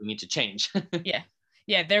things we need to change.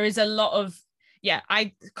 There is a lot of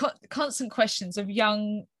constant questions of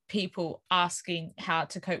young people asking how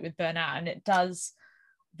to cope with burnout, and it does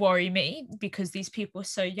worry me because these people are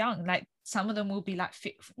so young. Like some of them will be like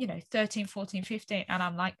 13, 14, 15, and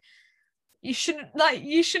I'm like, you shouldn't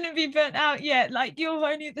be burnt out yet, like you're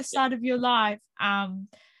only at the start of your life.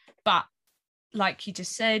 But like you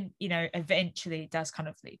just said, eventually it does kind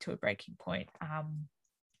of lead to a breaking point,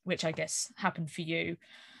 which I guess happened for you.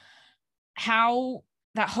 How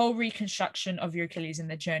that whole reconstruction of your Achilles and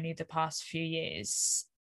the journey of the past few years,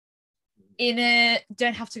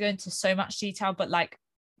 don't have to go into so much detail, but like,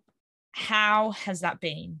 how has that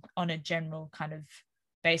been on a general kind of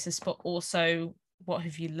basis, but also what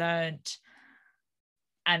have you learned?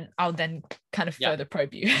 And I'll then kind of further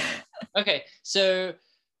probe you. Okay, so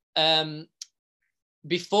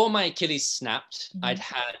before my Achilles snapped, I'd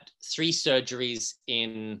had 3 surgeries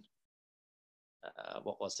in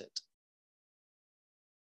what was it?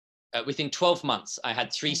 Within 12 months, I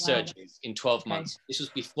had 3 surgeries in 12 months. This was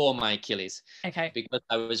before my Achilles. Okay. Because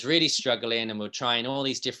I was really struggling and we were trying all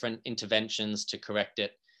these different interventions to correct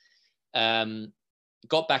it.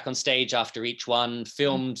 Got back on stage after each one,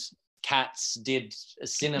 filmed Cats, did a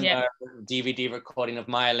cinema, DVD recording of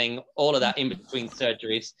Myling, all of that in between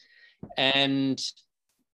surgeries. And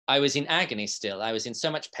I was in agony still. I was in so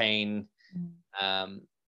much pain.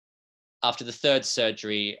 After the 3rd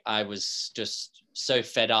surgery, I was just so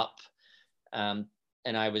fed up. And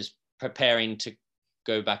I was preparing to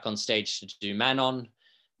go back on stage to do Manon.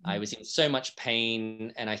 I was in so much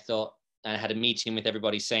pain, and I thought, I had a meeting with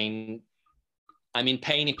everybody saying, I'm in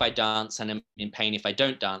pain if I dance, and I'm in pain if I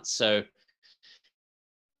don't dance. So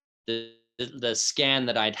the scan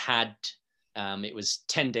that I'd had, it was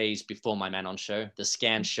 10 days before my Manon show. The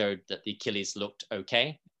scan showed that the Achilles looked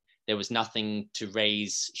okay. There was nothing to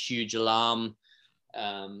raise huge alarm.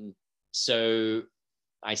 So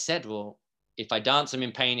I said, well, if I dance, I'm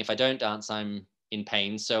in pain. If I don't dance, I'm in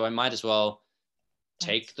pain. So I might as well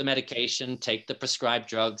take the medication, take the prescribed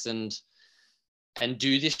drugs, and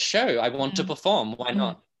do this show. I want to perform. Why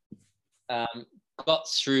not? Got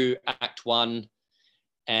through Act 1,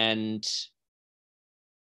 and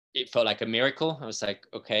it felt like a miracle. I was like,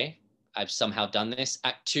 okay, I've somehow done this.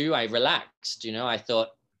 Act 2, I relaxed. I thought,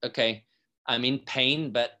 okay, I'm in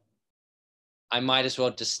pain, but I might as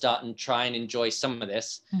well just start and try and enjoy some of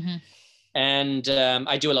this. And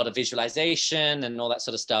I do a lot of visualization and all that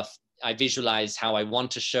sort of stuff. I visualize how I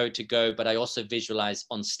want a show to go, but I also visualize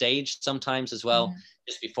on stage sometimes as well.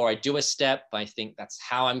 Just before I do a step, I think that's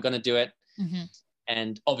how I'm going to do it.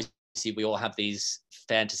 And obviously we all have these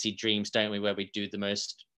fantasy dreams, don't we, where we do the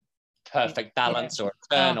most perfect balance or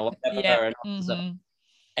a turn or whatever.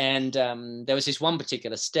 And there was this one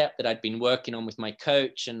particular step that I'd been working on with my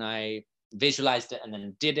coach, and I visualized it and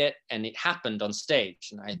then did it, and it happened on stage.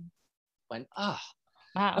 And I went, wow.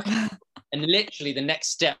 Okay. And literally the next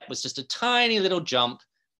step was just a tiny little jump,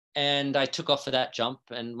 and I took off for that jump,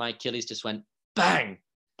 and my Achilles just went bang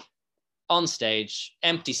on stage,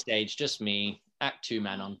 empty stage, just me, Act 2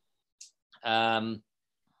 Manon.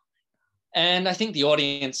 And I think the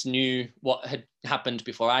audience knew what had happened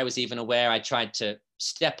before I was even aware. I tried to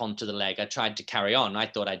step onto the leg. I tried to carry on. I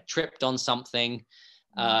thought I'd tripped on something.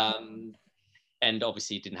 And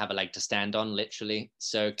obviously didn't have a leg to stand on, literally.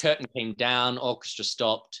 So curtain came down, orchestra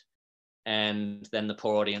stopped, and then the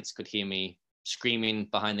poor audience could hear me screaming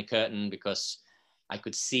behind the curtain because I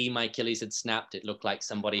could see my Achilles had snapped. It looked like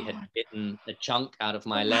somebody had bitten a chunk out of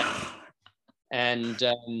my leg. And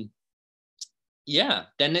then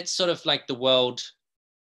it's sort of like the world.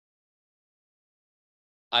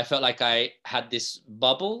 I felt like I had this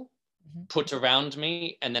bubble put around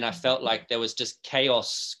me, and then I felt like there was just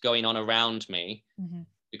chaos going on around me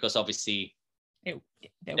because obviously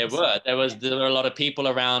there were a lot of people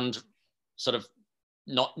around sort of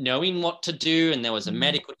not knowing what to do, and there was a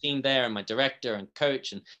medical team there, and my director and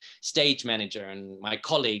coach and stage manager and my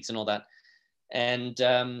colleagues and all that. And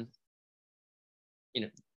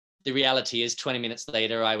the reality is 20 minutes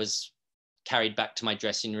later I was carried back to my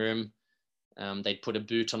dressing room. They'd put a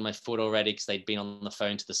boot on my foot already because they'd been on the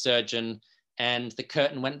phone to the surgeon, and the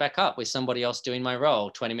curtain went back up with somebody else doing my role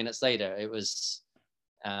 20 minutes later. It was,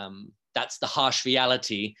 that's the harsh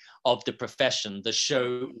reality of the profession. The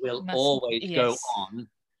show will always go on,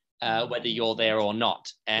 whether you're there or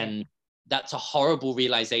not. And that's a horrible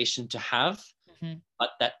realization to have,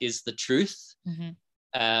 but that is the truth.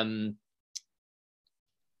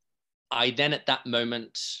 I then at that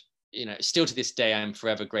moment, still to this day, I'm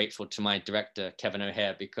forever grateful to my director, Kevin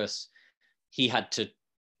O'Hare, because he had to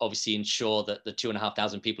obviously ensure that the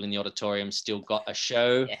 2,500 people in the auditorium still got a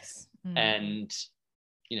show. And,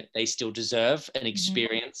 they still deserve an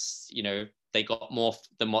experience, they got more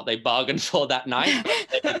than what they bargained for that night.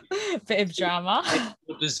 Bit of drama.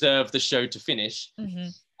 They deserve the show to finish.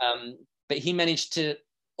 But he managed to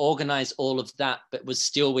organize all of that, but was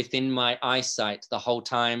still within my eyesight the whole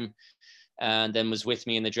time, and then was with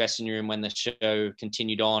me in the dressing room when the show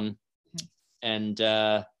continued on. And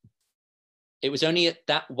it was only at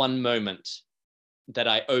that one moment that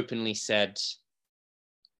I openly said,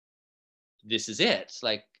 this is it.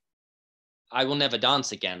 Like, I will never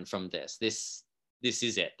dance again from this. This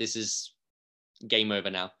is it. This is game over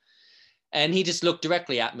now. And he just looked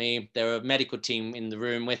directly at me. There were a medical team in the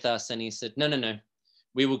room with us. And he said, no,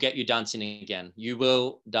 we will get you dancing again. You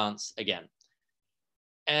will dance again.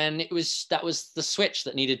 And that was the switch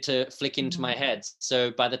that needed to flick into my head.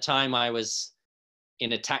 So by the time I was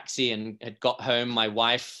in a taxi and had got home, my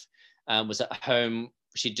wife was at home.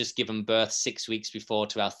 She'd just given birth 6 weeks before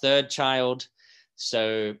to our third child.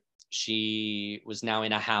 So she was now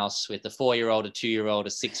in a house with a 4-year-old, a 2-year-old, a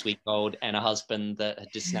 6-week-old, and a husband that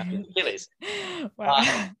had just snapped his Achilles.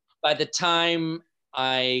 Wow. By the time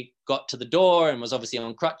I got to the door and was obviously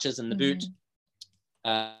on crutches and the boot,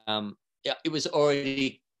 it was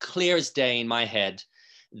already clear as day in my head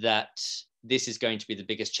that this is going to be the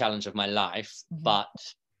biggest challenge of my life, but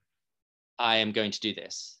I am going to do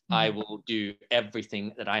this. I will do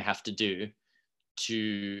everything that I have to do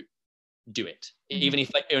to do it, even if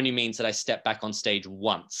it only means that I step back on stage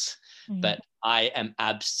once, but I am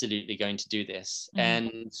absolutely going to do this.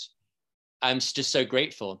 And I'm just so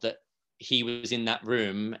grateful that he was in that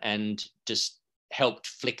room and just helped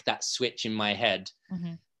flick that switch in my head.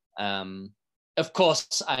 Of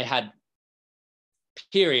course, I had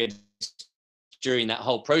periods during that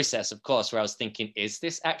whole process, of course, where I was thinking, is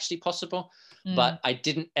this actually possible? But I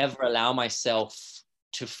didn't ever allow myself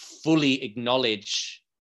to fully acknowledge,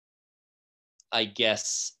 I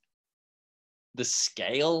guess, the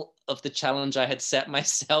scale of the challenge I had set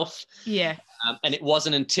myself. And it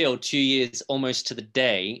wasn't until 2 years almost to the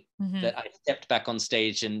day that I stepped back on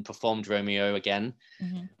stage and performed Romeo again,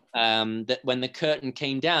 that when the curtain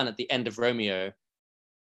came down at the end of Romeo,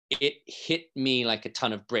 it hit me like a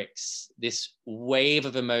ton of bricks. This wave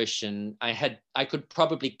of emotion. I could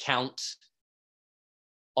probably count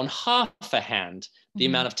on half a hand the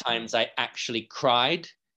amount of times I actually cried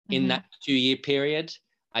in that 2-year period.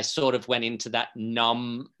 I sort of went into that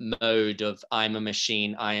numb mode of, I'm a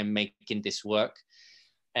machine, I am making this work,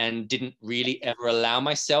 and didn't really ever allow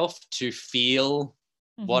myself to feel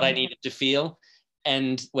what I needed to feel.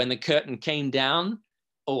 And when the curtain came down,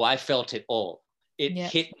 I felt it all. It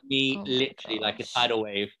hit me literally like a tidal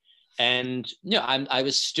wave. And I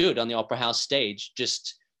was stood on the Opera House stage,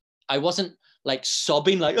 I wasn't like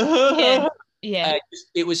sobbing, like,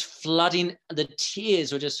 it was flooding. The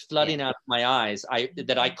tears were just flooding out of my eyes.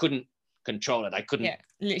 That I couldn't control it. I couldn't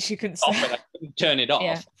literally couldn't stop it. I couldn't turn it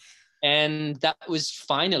off. And that was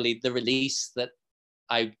finally the release that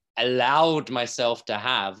I allowed myself to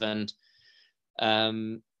have. And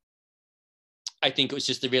I think it was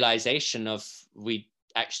just the realization of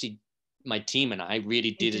my team and I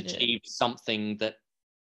really did achieve something that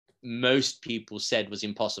most people said was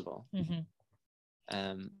impossible.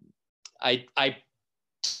 I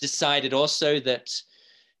decided also that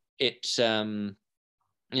it's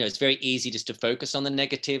very easy just to focus on the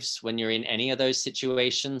negatives when you're in any of those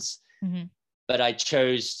situations. But I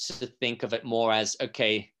chose to think of it more as,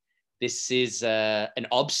 okay, this is an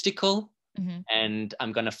obstacle, and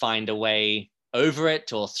I'm going to find a way over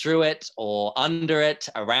it or through it or under it,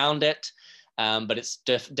 around it. But it's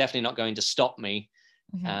definitely not going to stop me.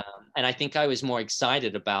 And I think I was more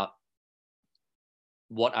excited about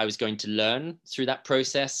what I was going to learn through that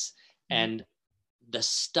process, and the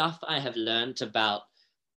stuff I have learned about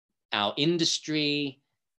our industry,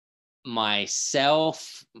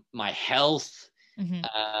 myself, my health.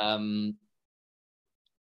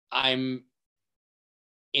 I'm,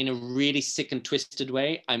 in a really sick and twisted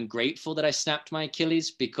way, I'm grateful that I snapped my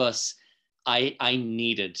Achilles, because I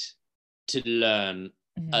needed to learn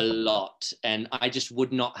a lot, and I just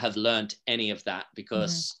would not have learned any of that,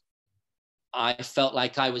 because I felt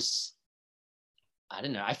like I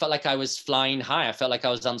felt like I was flying high. I felt like I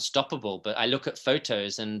was unstoppable. But I look at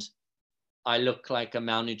photos and I look like a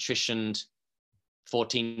malnutritioned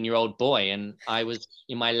 14-year-old boy, and I was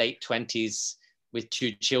in my late 20s with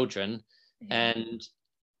 2 children, and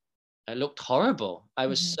I looked horrible. I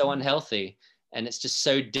was so unhealthy, and it's just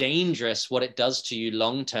so dangerous what it does to you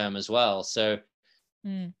long term as well. So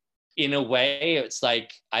in a way, it's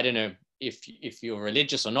like, I don't know if you're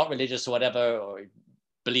religious or not religious or whatever, or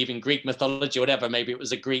believe in Greek mythology or whatever, maybe it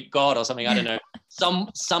was a Greek god or something, I don't know.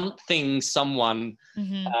 Someone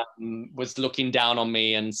was looking down on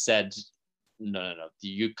me and said, no,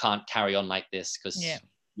 you can't carry on like this, because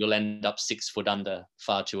you'll end up 6 foot under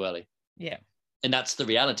far too early. Yeah. And that's the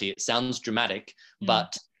reality. It sounds dramatic,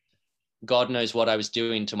 but God knows what I was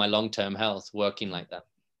doing to my long-term health working like that.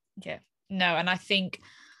 Yeah. No, and I think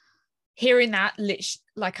hearing that,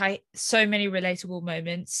 like so many relatable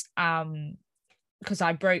moments, because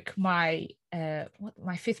I broke my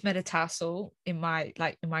my 5th metatarsal in my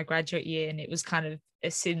graduate year, and it was kind of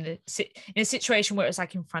in a situation where it was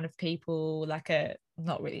like in front of people, like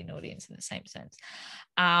not really an audience in the same sense,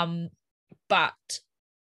 but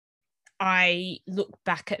I look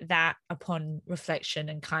back at that upon reflection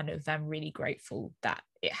and kind of am really grateful that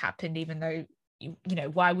it happened, even though you know,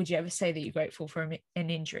 why would you ever say that you're grateful for an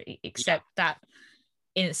injury, except that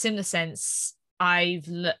in a similar sense, I've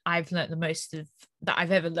learned the most of that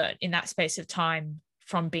I've ever learned in that space of time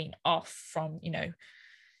from being off, from, you know,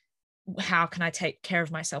 how can I take care of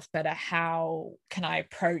myself better? How can I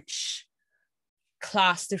approach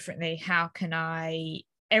class differently? How can I,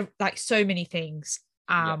 like, so many things.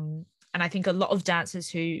 And I think a lot of dancers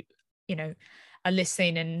who, you know, are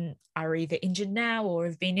listening and are either injured now or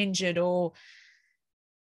have been injured, or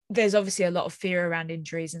there's obviously a lot of fear around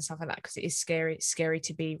injuries and stuff like that, because it is scary. It's scary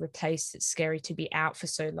to be replaced. It's scary to be out for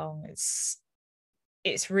so long. It's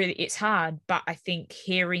hard. But I think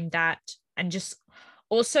hearing that, and just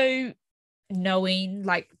also knowing,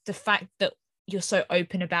 like, the fact that you're so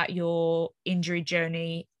open about your injury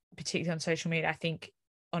journey, particularly on social media, I think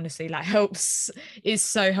honestly, like, is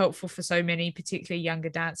so helpful for so many, particularly younger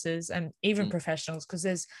dancers and even professionals, because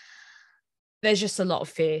there's just a lot of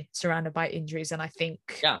fear surrounded by injuries, and I think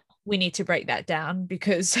we need to break that down,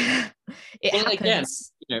 because it happens. Again,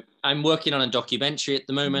 you know, I'm working on a documentary at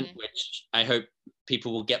the moment, which I hope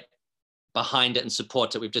people will get behind it and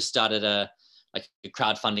support it. We've just started a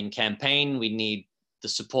crowdfunding campaign. We need the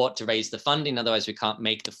support to raise the funding, otherwise we can't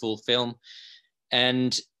make the full film.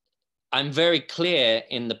 And I'm very clear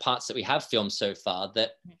in the parts that we have filmed so far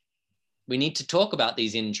that we need to talk about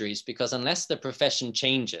these injuries, because unless the profession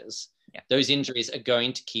changes, those injuries are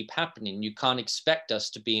going to keep happening. You can't expect us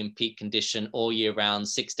to be in peak condition all year round,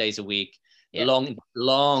 6 days a week,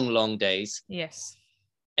 long days. Yes.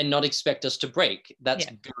 And not expect us to break. That's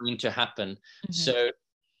going to happen. So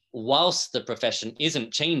whilst the profession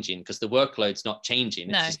isn't changing, because the workload's not changing,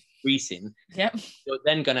 it's just increasing, you're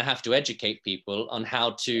then going to have to educate people on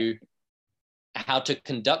how to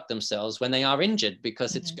conduct themselves when they are injured,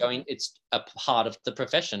 because it's a part of the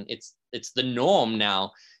profession. It's the norm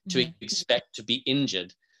now to expect to be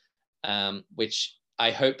injured, which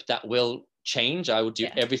I hope that will change. I will do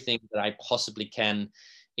everything that I possibly can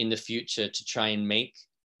in the future to try and make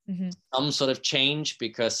some sort of change,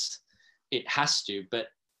 because it has to. But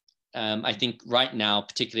I think right now,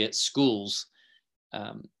 particularly at schools,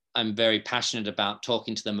 I'm very passionate about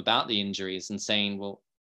talking to them about the injuries and saying, well,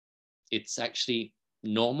 it's actually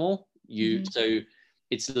normal. So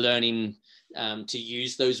it's learning to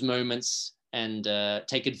use those moments and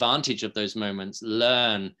take advantage of those moments,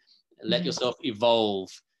 learn, let yourself evolve,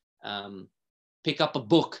 pick up a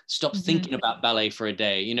book, stop thinking about ballet for a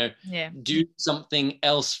day, you know, do something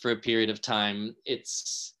else for a period of time.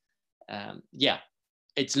 It's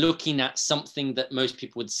it's looking at something that most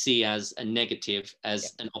people would see as a negative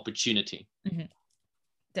as an opportunity.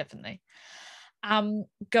 Definitely.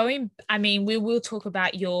 We will talk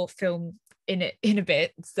about your film in a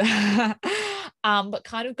bit, but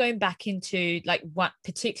kind of going back into, like, what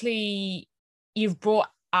particularly you've brought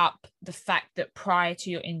up, the fact that prior to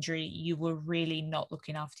your injury you were really not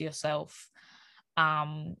looking after yourself,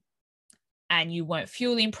 and you weren't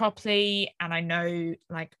fueling properly. And I know,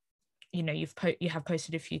 like, you know, you have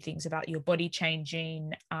posted a few things about your body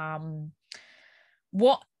changing.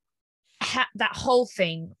 That whole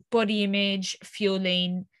thing, body image,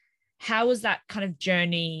 fueling, how was that kind of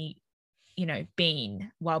journey, you know,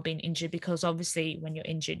 been while being injured? Because obviously when you're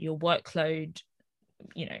injured, your workload,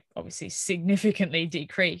 you know, obviously significantly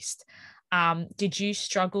decreased. Did you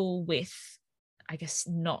struggle with, I guess,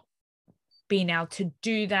 not being able to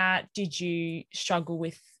do that? Did you struggle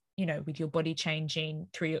with, you know, with your body changing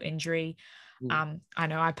through your injury? I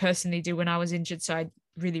know I personally do when I was injured, so I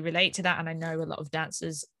really relate to that. And I know a lot of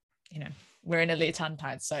dancers, you know, we're in elite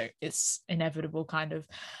untied, so it's inevitable, kind of.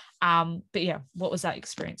 But yeah, what was that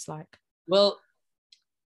experience like? Well,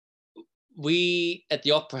 we at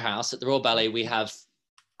the Opera House, at the Royal Ballet, we have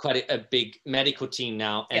quite a big medical team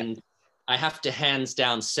now, and I have to hands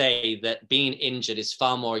down say that being injured is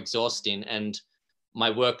far more exhausting, and my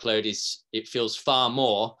workload it feels far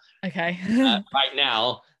more right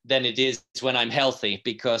now than it is when I'm healthy,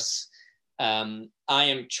 because I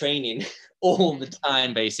am training all the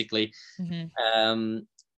time, basically.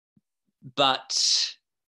 But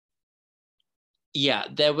yeah,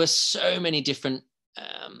 there were so many different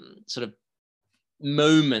sort of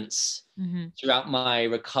moments throughout my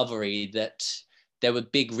recovery that there were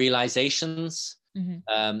big realizations.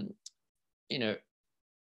 You know,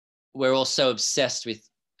 we're all so obsessed with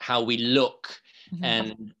how we look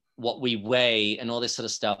and what we weigh and all this sort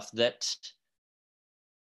of stuff that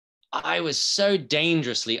I was so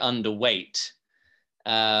dangerously underweight,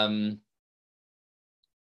 but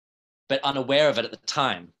unaware of it at the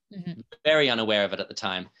time, very unaware of it at the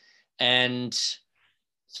time. And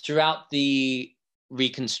throughout the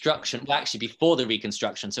reconstruction, well, actually before the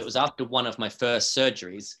reconstruction, so it was after one of my first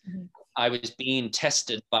surgeries, I was being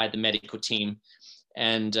tested by the medical team.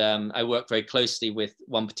 And I worked very closely with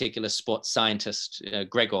one particular sports scientist,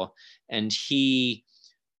 Gregor, and he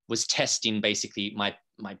was testing basically my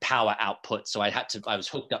power output. So I was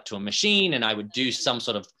hooked up to a machine, and I would do some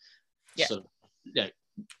sort of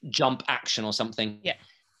jump action or something. Yeah.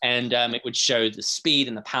 And it would show the speed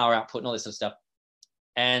and the power output and all this sort of stuff.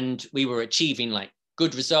 And we were achieving like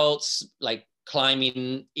good results, like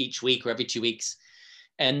climbing each week or every 2 weeks.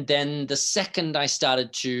 And then the second I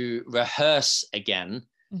started to rehearse again,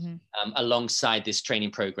 alongside this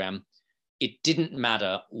training program, it didn't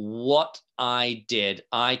matter what I did.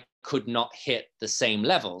 I could not hit the same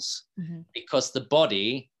levels because the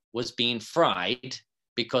body was being fried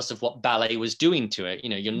because of what ballet was doing to it.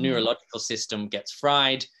 You know, your neurological system gets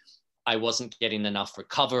fried. I wasn't getting enough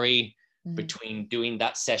recovery between doing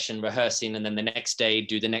that session, rehearsing, and then the next day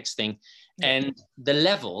do the next thing. And the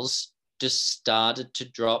levels just started to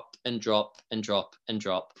drop and drop and drop and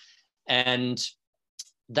drop. And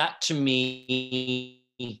that to me,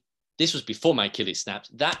 this was before my Achilles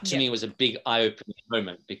snapped. That to me was a big eye-opening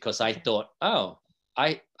moment, because I thought, oh,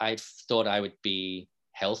 I thought I would be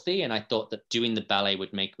healthy, and I thought that doing the ballet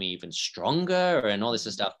would make me even stronger and all this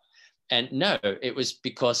stuff. And no, it was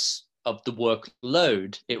because of the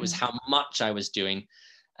workload. It was how much I was doing.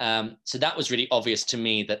 So that was really obvious to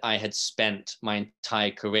me that I had spent my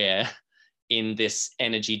entire career in this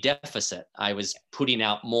energy deficit. I was putting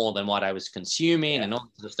out more than what I was consuming and all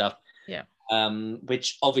this sort of stuff.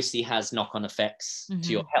 Which obviously has knock-on effects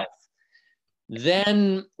to your health.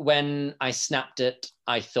 Then when I snapped it,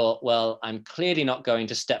 I thought, well, I'm clearly not going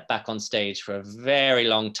to step back on stage for a very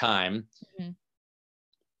long time.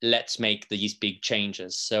 Let's make these big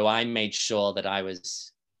changes. So I made sure that I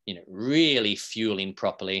was, really fueling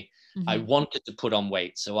properly. I wanted to put on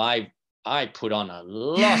weight. So I put on a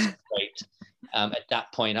lot of weight. At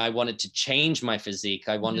that point, I wanted to change my physique.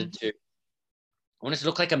 I wanted to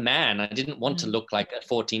look like a man. I didn't want to look like a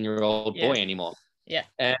 14-year-old boy anymore.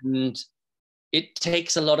 And it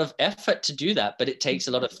takes a lot of effort to do that, but it takes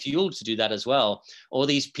a lot of fuel to do that as well. All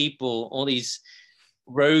these people, all these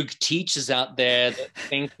rogue teachers out there that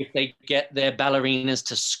think if they get their ballerinas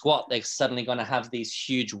to squat, they're suddenly going to have these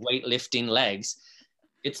huge weightlifting legs.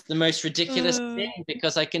 It's the most ridiculous thing,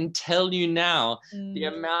 because I can tell you now the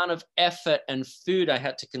amount of effort and food I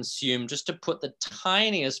had to consume just to put the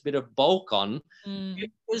tiniest bit of bulk on.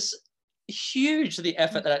 It was huge, the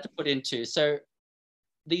effort that I had to put into. So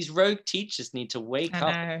these rogue teachers need to wake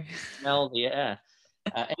up and smell the air.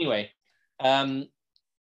 Anyway,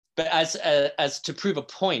 but as to prove a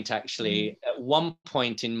point, actually, at one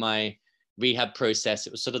point in my rehab process,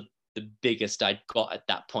 it was sort of the biggest I'd got at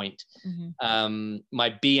that point.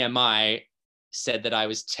 My BMI said that I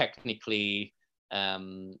was technically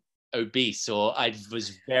obese, or I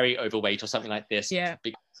was very overweight or something like this.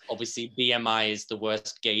 Because obviously BMI is the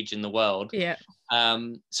worst gauge in the world.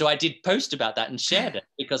 So I did post about that and shared it,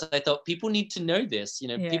 because I thought people need to know this.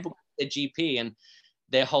 People go to their GP and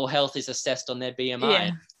their whole health is assessed on their BMI.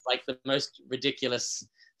 It's like the most ridiculous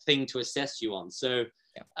thing to assess you on. So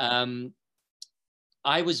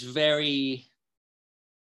I was very,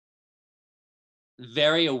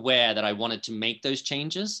 very aware that I wanted to make those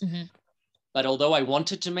changes. But although I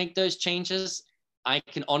wanted to make those changes, I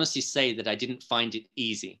can honestly say that I didn't find it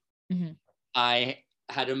easy. I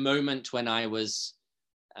had a moment when I was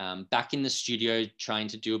back in the studio trying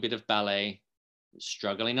to do a bit of ballet,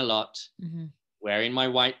 struggling a lot, wearing my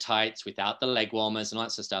white tights without the leg warmers and all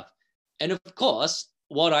that sort of stuff. And of course,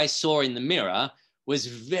 what I saw in the mirror was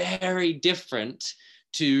very different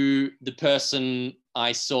to the person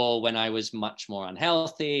I saw when I was much more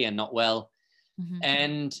unhealthy and not well.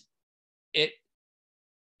 And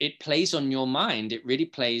it plays on your mind. It really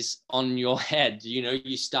plays on your head.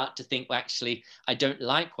 You start to think, well, actually, I don't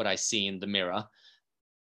like what I see in the mirror.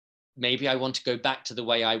 Maybe I want to go back to the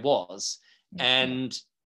way I was. And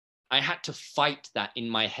I had to fight that in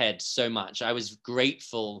my head so much. I was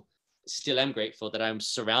grateful still am grateful that I'm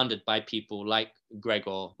surrounded by people like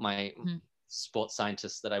Gregor, my sports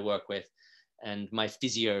scientist that I work with, and my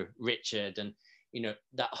physio, Richard, and, you know,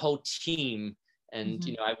 that whole team. And,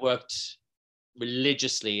 you know, I worked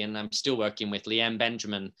religiously, and I'm still working with Leanne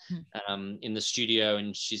Benjamin in the studio,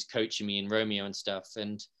 and she's coaching me in Romeo and stuff.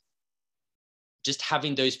 And just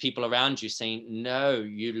having those people around you saying, no,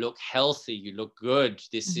 you look healthy, you look good.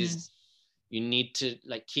 This is, you need to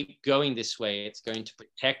like keep going this way. It's going to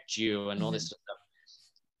protect you and all this stuff.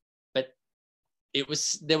 But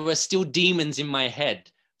there were still demons in my head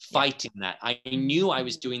fighting that. I knew I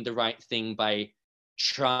was doing the right thing by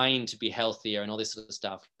trying to be healthier and all this sort of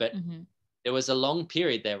stuff. But there was a long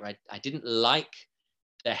period there where I didn't like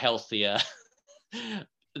the healthier,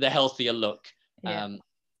 the healthier look.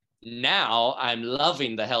 Now I'm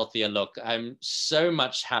loving the healthier look. I'm so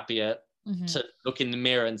much happier to look in the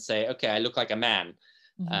mirror and say, okay, I look like a man.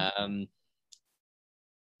 But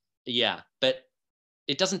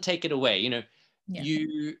it doesn't take it away. You know,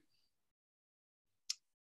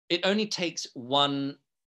 it only takes one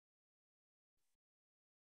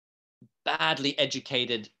badly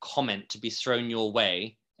educated comment to be thrown your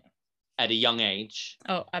way at a young age.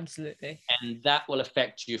 Oh, absolutely. And that will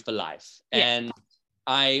affect you for life. And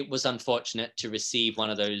I was unfortunate to receive one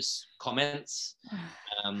of those comments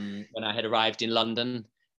when I had arrived in London,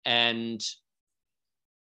 and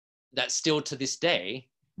that still to this day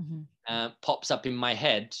pops up in my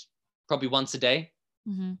head probably once a day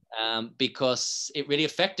because it really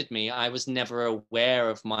affected me. I was never aware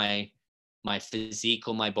of my physique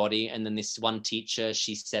or my body, and then this one teacher,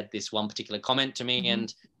 she said this one particular comment to me,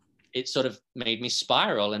 and it sort of made me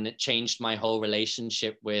spiral, and it changed my whole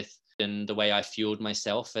relationship with and the way I fueled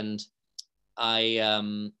myself. And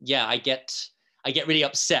I get really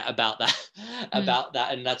upset about that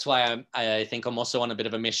and that's why I think I'm also on a bit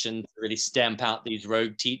of a mission to really stamp out these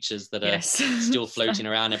rogue teachers that are still floating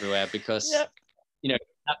around everywhere, because you know,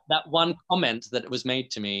 that one comment that was made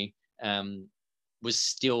to me was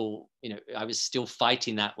still, you know, I was still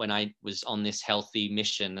fighting that when I was on this healthy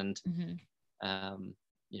mission. And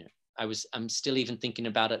you know, I'm still even thinking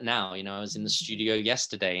about it now. You know, I was in the studio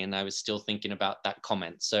yesterday and I was still thinking about that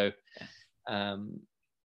comment. So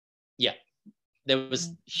there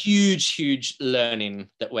was huge learning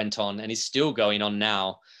that went on and is still going on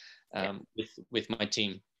now with my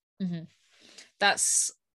team.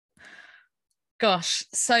 That's, gosh,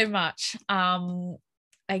 so much.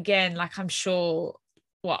 Again, like, I'm sure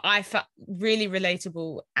I felt really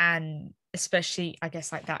relatable, and especially, I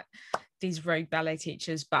guess, like that, these rogue ballet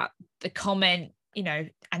teachers. But the comment, you know,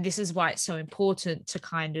 and this is why it's so important to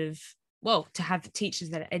kind of, to have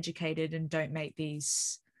teachers that are educated and don't make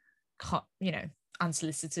these, you know,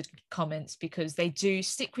 unsolicited comments, because they do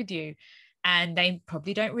stick with you, and they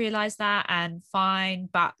probably don't realize that, and fine.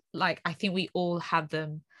 But like, I think we all have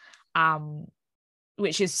them,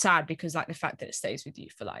 which is sad, because like the fact that it stays with you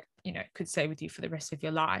for, like, you know, could stay with you for the rest of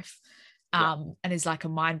your life, and is like a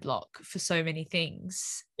mind block for so many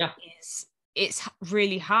things. It's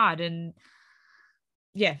really hard. And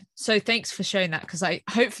so thanks for sharing that, because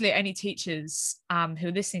hopefully any teachers who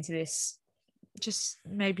are listening to this just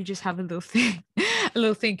have a little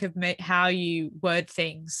think of how you word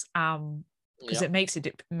things, because it makes a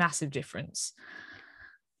massive difference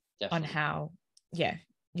on how your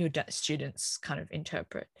students kind of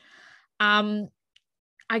interpret. I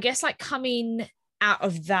guess, like, coming out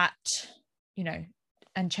of that, you know,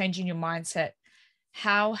 and changing your mindset,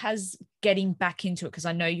 how has getting back into it, because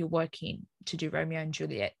I know you're working to do Romeo and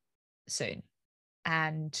Juliet soon,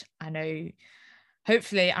 and I know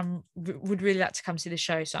hopefully would really like to come to the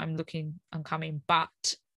show, so I'm coming,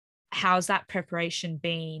 but how's that preparation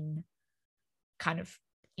been, kind of,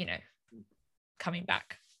 you know, coming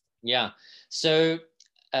back? So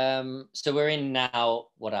we're in now,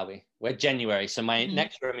 what are we? We're January. So my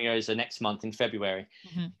next Romeos are next month in February.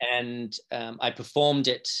 And I performed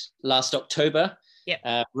it last October.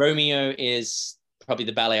 Romeo is probably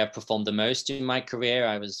the ballet I've performed the most in my career.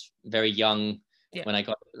 I was very young when I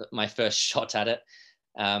got my first shot at it.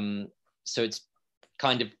 So it's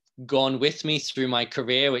kind of gone with me through my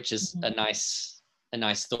career, which is a nice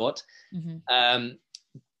thought.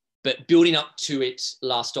 But building up to it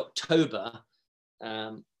last October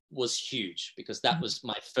was huge, because that was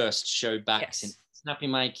my first show back since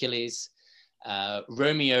snapping my Achilles.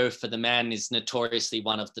 Romeo for the man is notoriously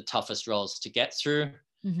one of the toughest roles to get through.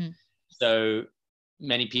 So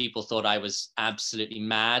many people thought I was absolutely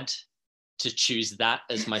mad to choose that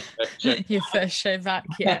as my first show. Your first show back,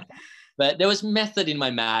 But there was method in my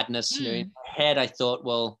madness. You know, in my head I thought,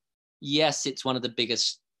 well, yes, it's one of the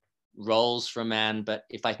biggest roles for a man, but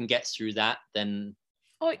if I can get through that, then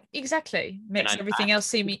Oh, exactly. Makes everything back. else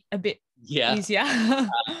seem a bit Yeah. easier.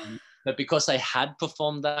 But because I had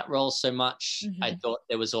performed that role so much, I thought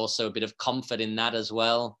there was also a bit of comfort in that as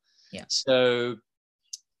well. Yeah. So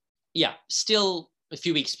yeah, still a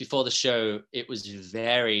few weeks before the show, it was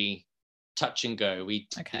very touch and go. We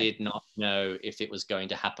did not know if it was going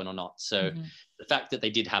to happen or not. So the fact that they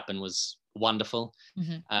did happen was wonderful.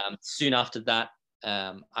 Soon after that,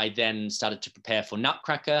 I then started to prepare for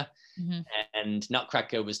Nutcracker, and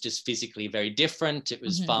Nutcracker was just physically very different. It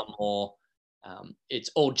was far more, it's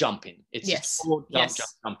all jumping. It's just all jump, jump,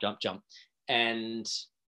 jump, jump, jump, and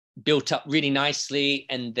built up really nicely.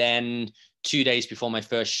 And then 2 days before my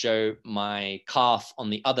first show, my calf on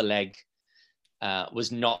the other leg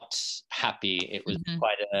was not happy. It was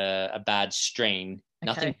quite a bad strain.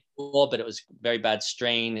 Nothing more, but it was very bad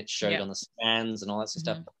strain. It showed on the scans and all that sort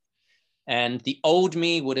of stuff. And the old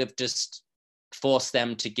me would have just forced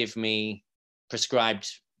them to give me prescribed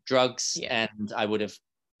drugs, and I would have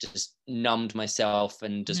just numbed myself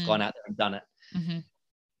and just gone out there and done it.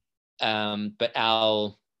 But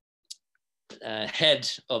our head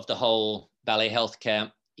of the whole ballet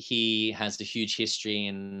healthcare, he has a huge history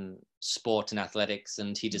in sport and athletics,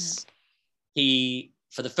 and he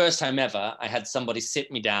for the first time ever, I had somebody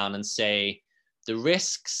sit me down and say, the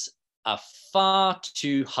risks are far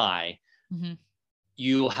too high.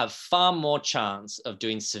 You'll have far more chance of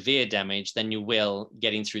doing severe damage than you will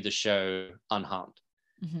getting through the show unharmed.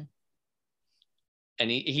 And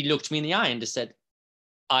he looked me in the eye and just said,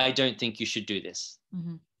 I don't think you should do this.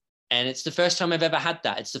 And it's the first time I've ever had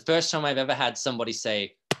that. It's the first time I've ever had somebody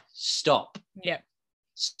say, stop.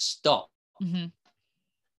 Stop.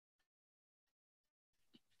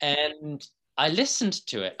 And I listened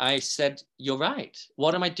to it. I said, you're right.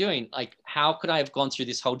 What am I doing? Like, how could I have gone through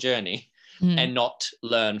this whole journey and not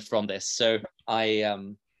learn from this? So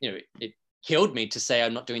it killed me to say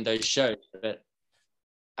I'm not doing those shows, but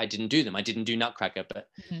I didn't do them. I didn't do Nutcracker, but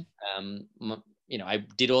I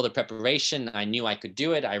did all the preparation. I knew I could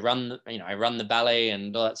do it. I run the ballet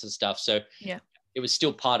and all that sort of stuff. So it was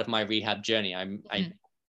still part of my rehab journey. I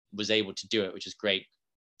was able to do it, which is great.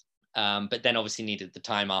 But then obviously needed the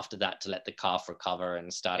time after that to let the calf recover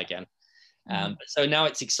and start again. So now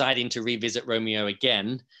it's exciting to revisit Romeo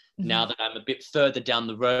again, now that I'm a bit further down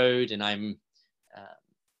the road and I'm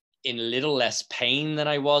in a little less pain than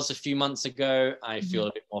I was a few months ago. I feel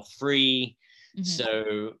a bit more free.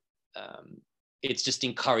 So it's just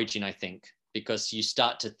encouraging, I think, because you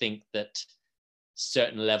start to think that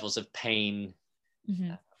certain levels of pain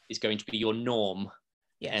is going to be your norm.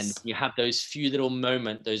 And you have those few little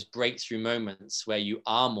moments, those breakthrough moments where you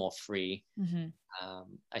are more free.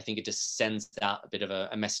 I think it just sends out a bit of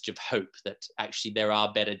a message of hope that actually there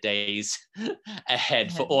are better days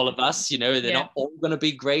ahead for all of us. They're not all going to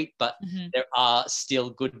be great, but there are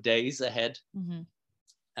still good days ahead.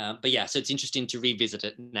 But yeah, so it's interesting to revisit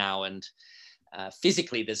it now. And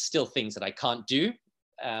physically, there's still things that I can't do.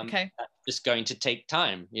 That's just going to take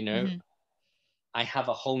time, I have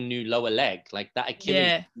a whole new lower leg. Like that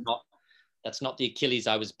Achilles, that's not the Achilles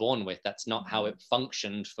I was born with. That's not how it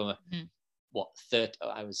functioned for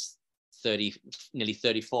I was 30, nearly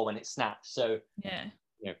 34 when it snapped. So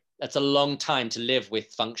that's a long time to live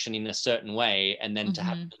with functioning a certain way, and then to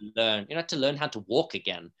have to learn, to learn how to walk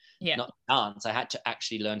again, not dance. I had to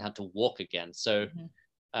actually learn how to walk again. So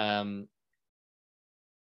I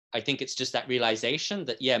think it's just that realization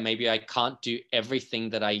that, maybe I can't do everything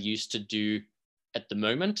that I used to do at the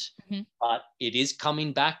moment, but it is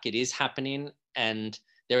coming back, it is happening, and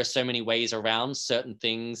there are so many ways around certain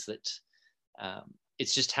things that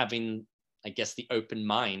it's just having, I guess, the open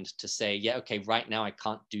mind to say, okay, right now I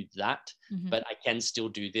can't do that, but I can still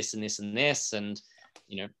do this and this and this, and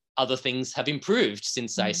other things have improved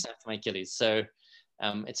since I snapped my Achilles. So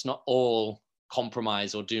it's not all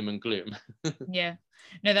compromise or doom and gloom.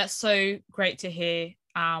 No, that's so great to hear.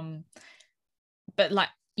 But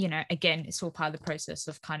again, it's all part of the process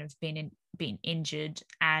of kind of being injured,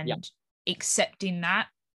 and accepting that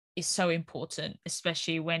is so important,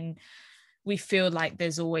 especially when we feel like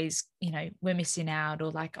there's always, we're missing out, or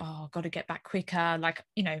like, oh, I've got to get back quicker. Like,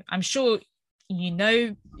 I'm sure,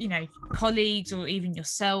 colleagues or even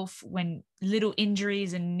yourself, when little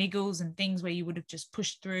injuries and niggles and things where you would have just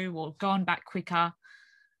pushed through or gone back quicker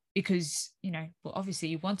because, well, obviously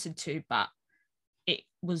you wanted to, but it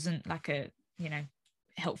wasn't like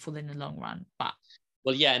helpful in the long run. But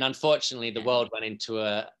and unfortunately the world went into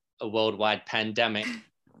a worldwide pandemic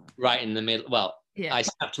right in the middle. I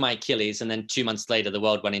snapped my Achilles, and then 2 months later the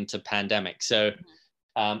world went into pandemic. So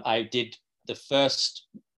I did the first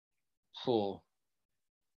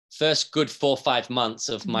good 4 or 5 months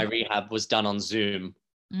of my rehab was done on Zoom.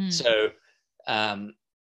 So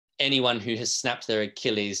anyone who has snapped their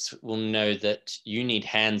Achilles will know that you need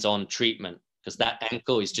hands-on treatment, because that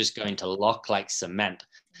ankle is just going to lock like cement.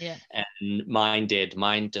 Yeah. And mine did.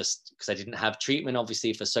 Mine just, because I didn't have treatment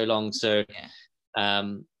obviously for so long. So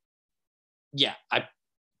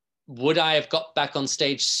would I have got back on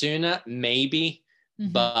stage sooner? Maybe.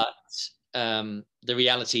 But the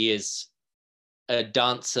reality is, a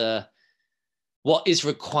dancer, what is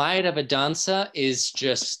required of a dancer is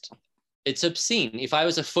just, it's obscene. If I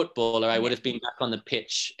was a footballer, I would have been back on the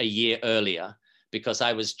pitch a year earlier, because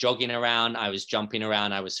I was jogging around, I was jumping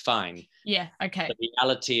around, I was fine. Yeah, okay. The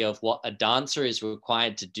reality of what a dancer is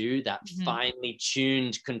required to do, that finely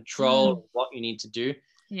tuned control of what you need to do,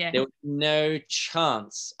 there was no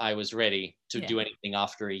chance I was ready to do anything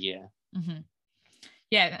after a year.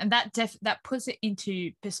 Yeah, and that puts it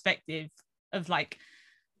into perspective of like,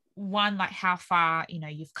 one, like how far, you know,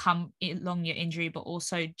 you've come along your injury, but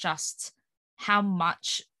also just how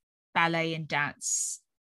much ballet and dance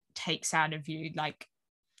takes out of you, like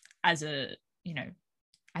as a, you know,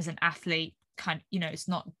 as an athlete, kind, you know, it's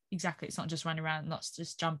not just running around, not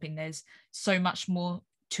just jumping. There's so much more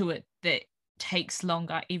to it that takes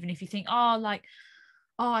longer. Even if you think, I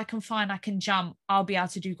can jump, I'll be able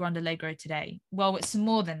to do Grand Allegro today. Well, it's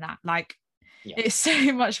more than that. Like, it's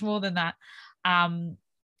so much more than that.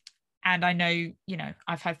 And I know, you know,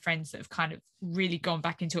 I've had friends that have kind of really gone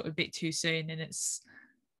back into it a bit too soon, and it's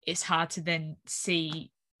hard to then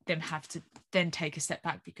see them have to then take a step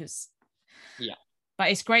back, because but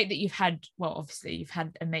it's great that you've had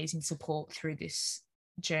amazing support through this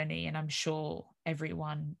journey, and I'm sure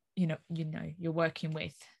everyone you know you're working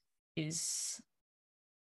with is,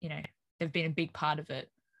 you know, they've been a big part of it.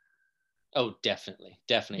 Oh, definitely.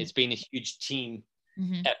 It's been a huge team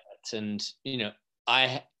effort, and you know,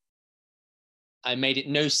 I made it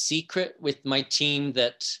no secret with my team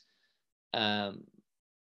that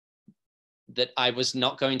that I was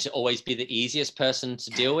not going to always be the easiest person to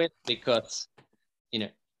deal with, because, you know,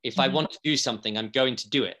 if I want to do something, I'm going to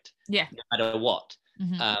do it, no matter what.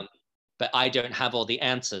 But I don't have all the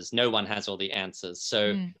answers. No one has all the answers.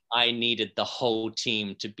 So I needed the whole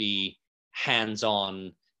team to be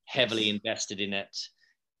hands-on, heavily invested in it.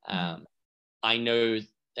 I know,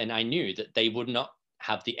 and I knew that they would not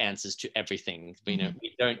have the answers to everything. You know,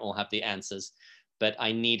 we don't all have the answers, but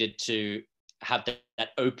I needed to have that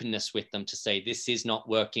openness with them to say, this is not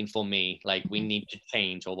working for me. Like, we need to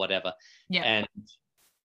change or whatever. And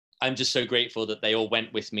I'm just so grateful that they all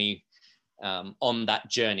went with me on that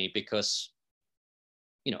journey, because,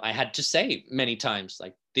 you know, I had to say many times,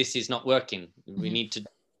 like, this is not working. We need to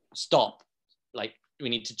stop. Like, we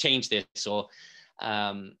need to change this, or,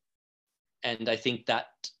 and I think that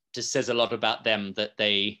just says a lot about them, that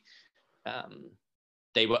they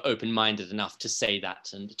were open-minded enough to say that,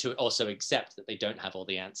 and to also accept that they don't have all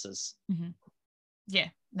the answers. Yeah,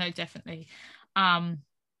 no, definitely. And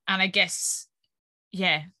I guess,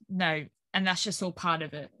 and that's just all part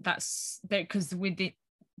of it. That's because with the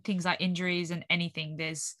things like injuries and anything,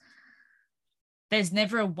 there's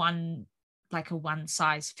never a one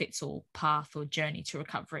size fits all path or journey to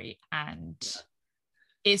recovery, and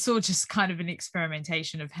it's all just kind of an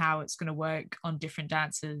experimentation of how it's going to work on different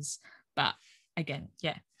dancers. But again,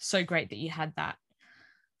 so great that you had that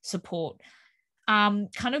support.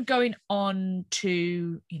 Kind of going on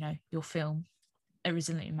to, you know, your film, A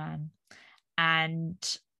Resilient Man, and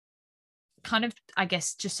kind of, I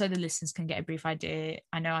guess, just so the listeners can get a brief idea.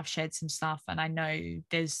 I know I've shared some stuff, and I know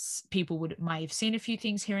there's people might have seen a few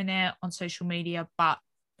things here and there on social media, but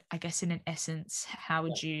I guess in an essence, how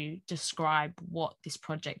would you describe what this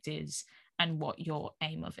project is and what your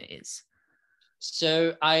aim of it is?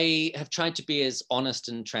 So I have tried to be as honest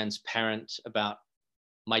and transparent about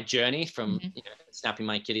my journey from you know, snapping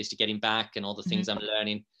my Achilles to getting back, and all the things I'm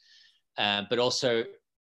learning, but also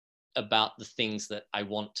about the things that I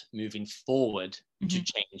want moving forward to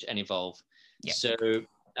change and evolve. So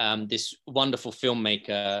this wonderful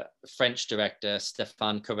filmmaker, French director,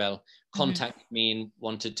 Steven McRae, contacted me and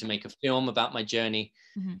wanted to make a film about my journey.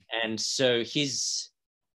 And so his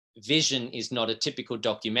vision is not a typical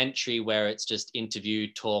documentary where it's just interview,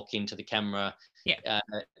 talk into the camera.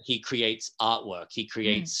 He creates artwork. He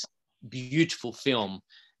creates beautiful film,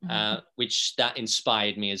 which that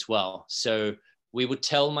inspired me as well. So we would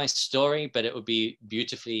tell my story, but it would be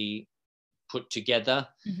beautifully put together.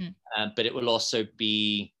 But it will also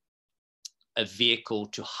be a vehicle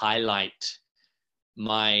to highlight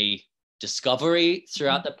my discovery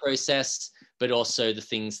throughout the process, but also the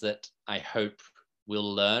things that I hope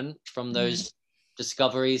we'll learn from those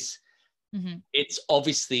discoveries. It's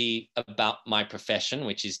obviously about my profession,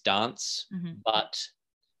 which is dance, but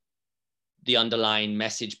the underlying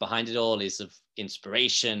message behind it all is of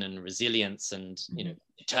inspiration and resilience and, you know,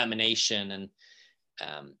 determination and,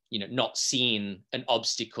 you know, not seeing an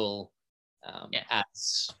obstacle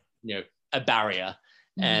as, you know, a barrier.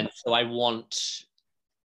 And so I want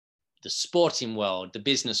the sporting world, the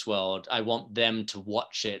business world, I want them to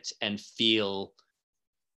watch it and feel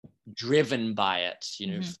driven by it, you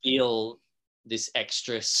know, feel this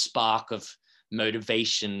extra spark of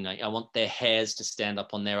motivation. I want their hairs to stand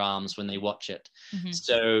up on their arms when they watch it.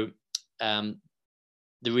 So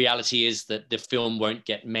the reality is that the film won't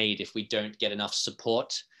get made if we don't get enough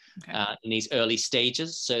support in these early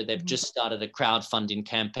stages. So they've just started a crowdfunding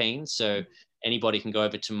campaign. So anybody can go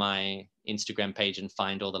over to my Instagram page and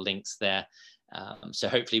find all the links there. So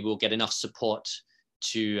hopefully we'll get enough support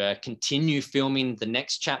to continue filming the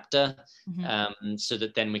next chapter, so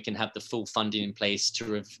that then we can have the full funding in place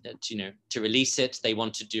to release it. They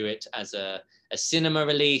want to do it as a cinema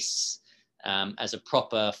release, as a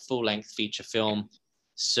proper full-length feature film.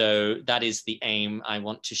 So that is the aim. I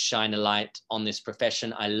want to shine a light on this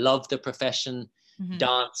profession. I love the profession.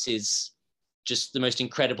 Dance is just the most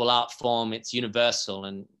incredible art form. It's universal,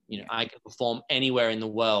 and you know, I can perform anywhere in the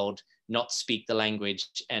world, not speak the language,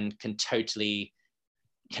 and can totally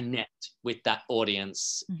connect with that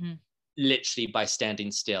audience literally by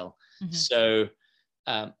standing still. So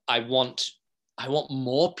I want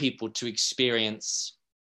more people to experience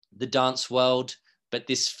the dance world, but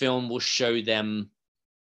this film will show them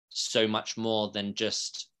so much more than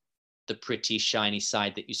just the pretty shiny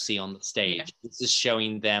side that you see on the stage. This is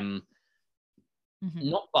showing them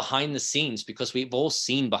not behind the scenes, because we've all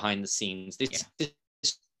seen behind the scenes. This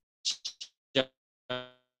is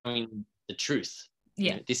showing the truth.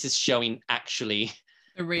 You know, this is showing actually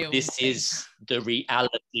the real. This is the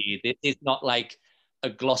reality. This is not like a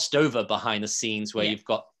glossed over behind the scenes where you've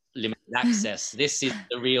got limited access. This is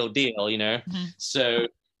the real deal, you know. So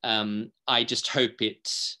I just hope it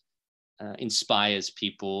inspires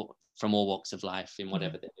people from all walks of life in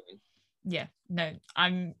whatever they're doing. Yeah, no,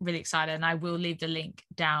 I'm really excited, and I will leave the link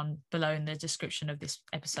down below in the description of this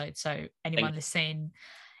episode. So anyone listening,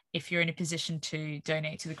 if you're in a position to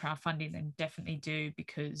donate to the crowdfunding, then definitely do,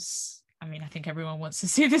 because I mean, I think everyone wants to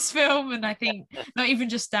see this film, and I think not even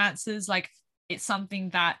just dancers, like it's something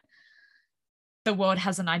that the world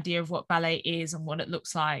has an idea of what ballet is and what it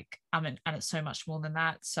looks like. And it's so much more than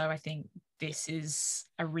that. So I think this is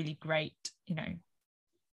a really great, you know,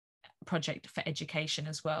 project for education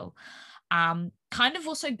as well. Kind of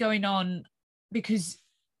also going on, because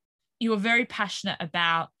you are very passionate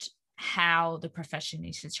about how the profession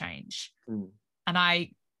needs to change. And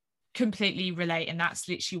I completely relate. And that's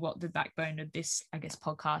literally what the backbone of this, I guess,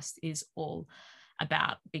 podcast is all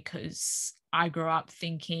about, because I grew up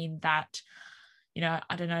thinking that, you know,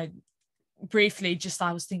 I don't know, briefly, just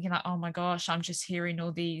I was thinking like, oh my gosh, I'm just hearing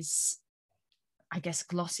all these, I guess,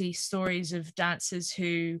 glossy stories of dancers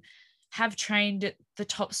who have trained at the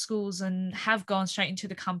top schools and have gone straight into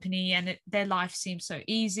the company, and their life seems so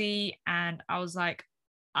easy. And I was like,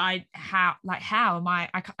 how am I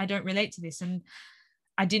don't relate to this. And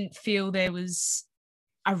I didn't feel there was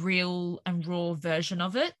a real and raw version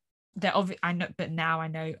of it. I know, but now I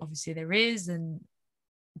know obviously there is, and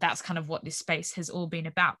that's kind of what this space has all been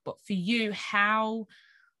about. But for you,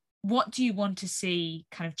 what do you want to see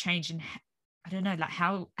kind of change? And I don't know, like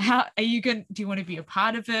how are you do you want to be a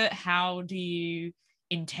part of it? How do you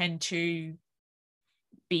intend to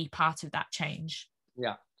be part of that change?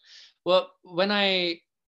 Yeah. Well, when I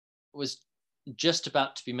was just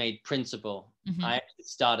about to be made principal, I actually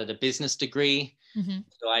started a business degree.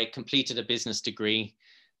 So I completed a business degree.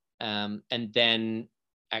 And then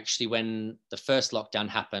actually when the first lockdown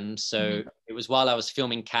happened, so it was while I was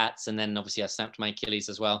filming Cats, and then obviously I snapped my Achilles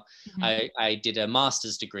as well. I did a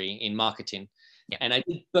master's degree in marketing. And I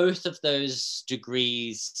did both of those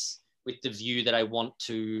degrees with the view that I want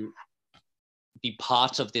to be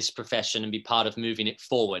part of this profession and be part of moving it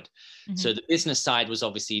forward. So the business side was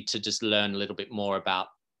obviously to just learn a little bit more about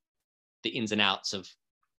the ins and outs of,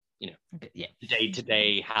 you know, day to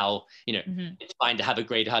day, how, you know, it's fine to have a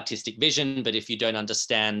great artistic vision, but if you don't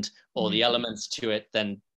understand all the elements to it,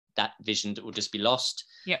 then that vision will just be lost.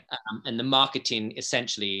 And the marketing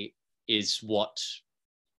essentially is what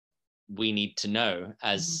we need to know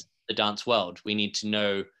as the dance world. We need to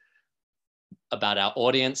know about our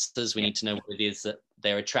audiences. We need to know what it is that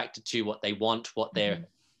they're attracted to, what they want, what they're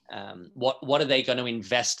what are they going to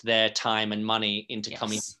invest their time and money into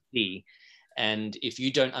coming to see. And if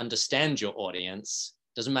you don't understand your audience,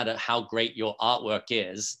 doesn't matter how great your artwork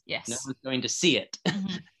is, no one's going to see it.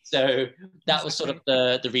 So that was sort of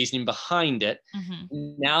the reasoning behind it.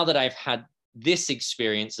 Now that I've had this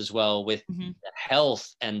experience as well with the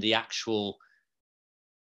health and the actual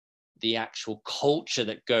culture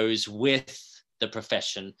that goes with the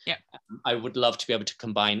profession. Yeah. I would love to be able to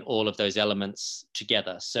combine all of those elements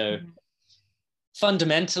together. So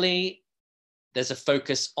fundamentally, there's a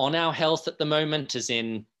focus on our health at the moment, as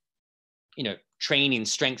in, you know, training,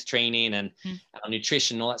 strength training, and our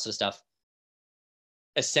nutrition, all that sort of stuff.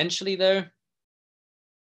 Essentially, though,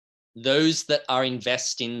 those that are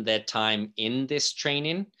investing their time in this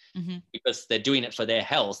training, because they're doing it for their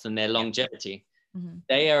health and their longevity,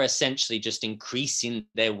 they are essentially just increasing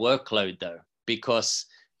their workload, though, because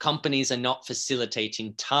companies are not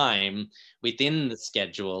facilitating time within the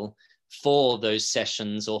schedule for those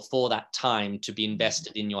sessions or for that time to be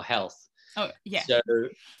invested in your health. Oh, yeah. So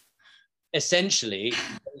essentially,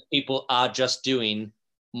 those people are just doing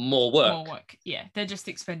more work. More work, yeah. They're just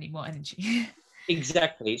expending more energy.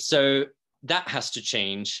 Exactly. So that has to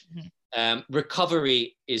change.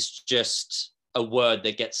 Recovery is just a word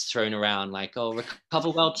that gets thrown around, like, oh, recover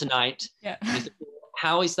well tonight. Yeah.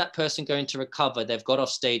 How is that person going to recover? They've got off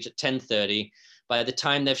stage at 10:30. By the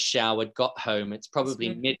time they've showered, got home, it's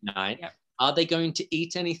probably midnight. Yep. Are they going to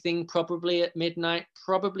eat anything probably at midnight?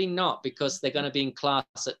 Probably not, because they're going to be in class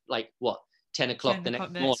at like, what, 10 o'clock the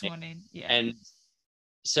next morning. Yeah. And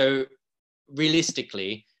so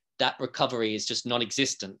realistically, that recovery is just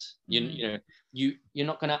non-existent. You're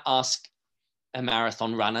not going to ask a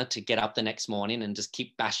marathon runner to get up the next morning and just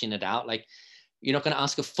keep bashing it out. Like, you're not going to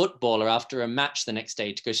ask a footballer after a match the next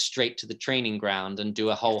day to go straight to the training ground and do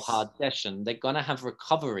a whole hard session. They're going to have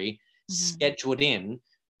recovery scheduled in,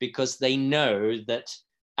 because they know that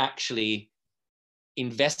actually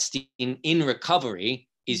investing in recovery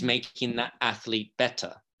is making that athlete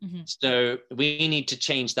better. So we need to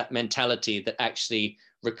change that mentality that actually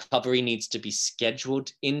recovery needs to be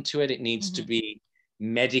scheduled into it. It needs to be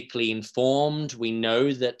medically informed. We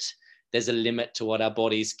know that there's a limit to what our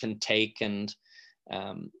bodies can take. And,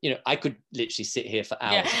 I could literally sit here for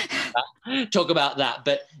hours talk about that,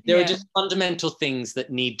 but there are just fundamental things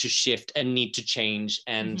that need to shift and need to change.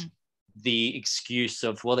 And the excuse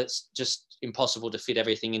of, well, it's just impossible to fit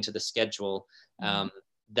everything into the schedule,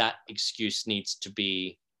 that excuse needs to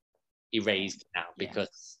be erased now,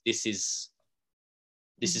 because this is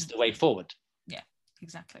the way forward. Yeah,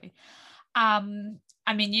 exactly. I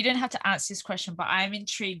mean, you don't have to answer this question, but I'm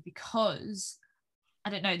intrigued because, I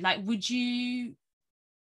don't know, like, would you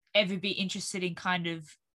ever be interested in kind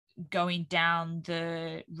of going down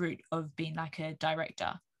the route of being like a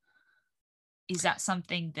director? Is that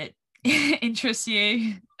something that interests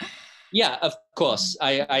you? Yeah, of course.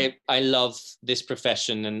 I love this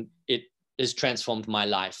profession, and it has transformed my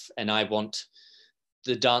life, and I want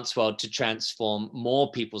the dance world to transform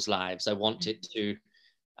more people's lives. I want it to,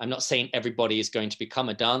 I'm not saying everybody is going to become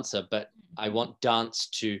a dancer, but I want dance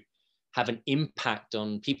to have an impact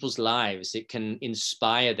on people's lives. It can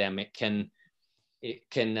inspire them. It can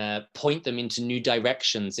point them into new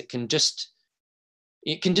directions. It can just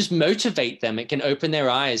motivate them. It can open their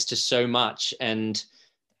eyes to so much. And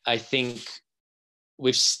I think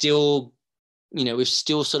we've still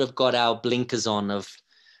sort of got our blinkers on of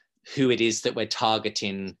who it is that we're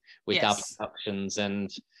targeting with our productions.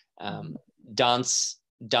 And dance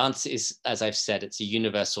is, as I've said, it's a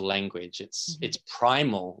universal language. It's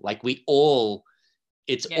primal. Like all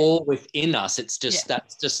within us. It's just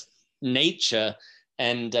that's just nature.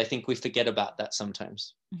 And I think we forget about that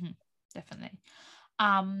sometimes. Definitely.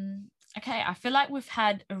 Okay, I feel like we've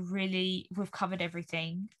covered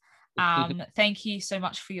everything. Thank you so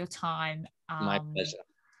much for your time. My pleasure.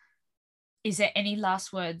 Is there any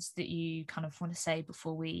last words that you kind of want to say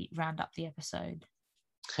before we round up the episode?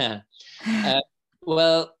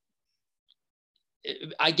 Well,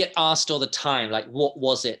 I get asked all the time, like, what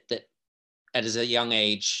was it that as a young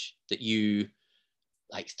age that you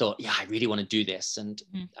like thought, yeah, I really want to do this? And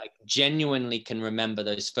I genuinely can remember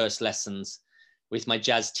those first lessons with my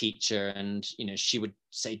jazz teacher. And, she would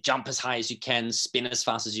say, jump as high as you can, spin as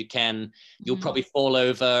fast as you can. You'll probably fall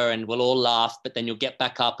over and we'll all laugh, but then you'll get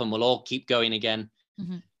back up and we'll all keep going again.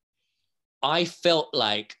 I felt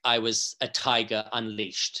like I was a tiger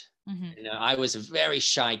unleashed. I was a very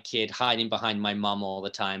shy kid hiding behind my mum all the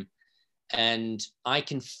time. And I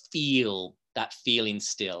can feel that feeling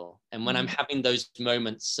still. And when I'm having those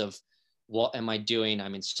moments of, what am I doing?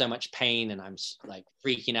 I'm in so much pain and I'm like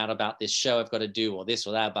freaking out about this show I've got to do, or this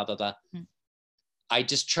or that, blah, blah, blah. I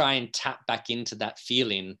just try and tap back into that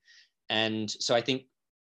feeling. And so I think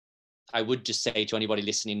I would just say to anybody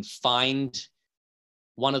listening, find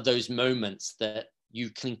one of those moments that you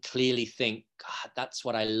can clearly think, God, that's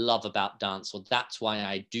what I love about dance, or that's why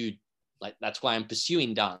I do like that's why I'm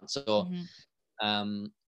pursuing dance,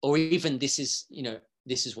 or even this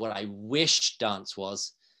is what I wish dance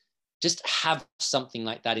was. Just have something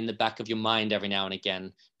like that in the back of your mind every now and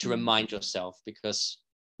again to remind yourself, because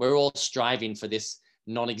we're all striving for this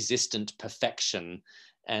non-existent perfection.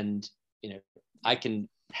 And, I can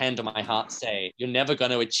hand on my heart say, you're never going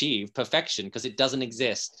to achieve perfection because it doesn't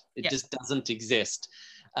exist. It just doesn't exist.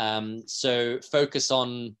 So focus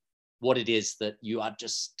on what it is that you are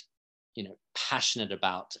just, passionate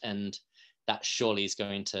about. And that surely is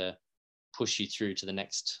going to push you through to the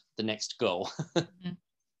next goal.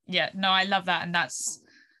 Yeah, no, I love that. And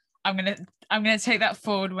I'm gonna take that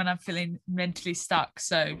forward when I'm feeling mentally stuck.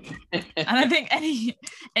 So, and I think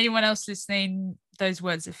anyone else listening, those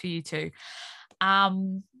words are for you too.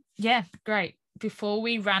 Yeah, great. Before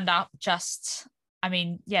we round up,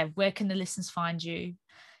 where can the listeners find you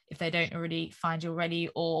if they don't already find you already,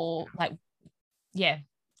 or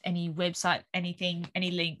any website, anything,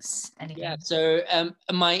 any links, anything? Yeah, so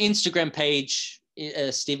my Instagram page,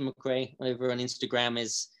 Steven McRae over on Instagram,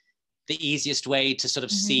 is the easiest way to sort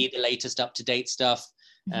of see the latest up-to-date stuff.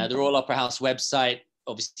 The Royal Opera House website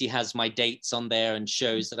obviously has my dates on there and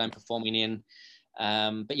shows that I'm performing in.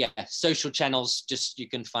 But yeah, social channels, just you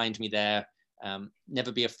can find me there.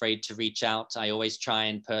 Never be afraid to reach out. I always try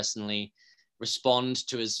and personally respond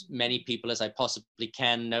to as many people as I possibly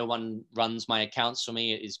can. No one runs my accounts for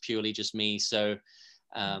me. It is purely just me. So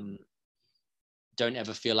don't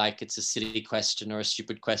ever feel like it's a silly question or a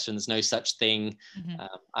stupid question. There's no such thing.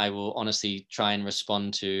 I will honestly try and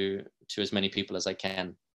respond to as many people as I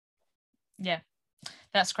can. Yeah,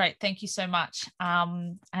 that's great. Thank you so much.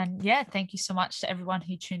 And yeah, thank you so much to everyone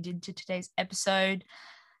who tuned into today's episode.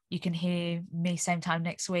 You can hear me same time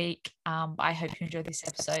next week. I hope you enjoyed this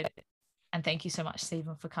episode. And thank you so much,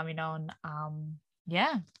 Steven, for coming on.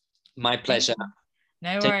 Yeah. My pleasure.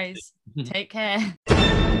 No worries. Take care.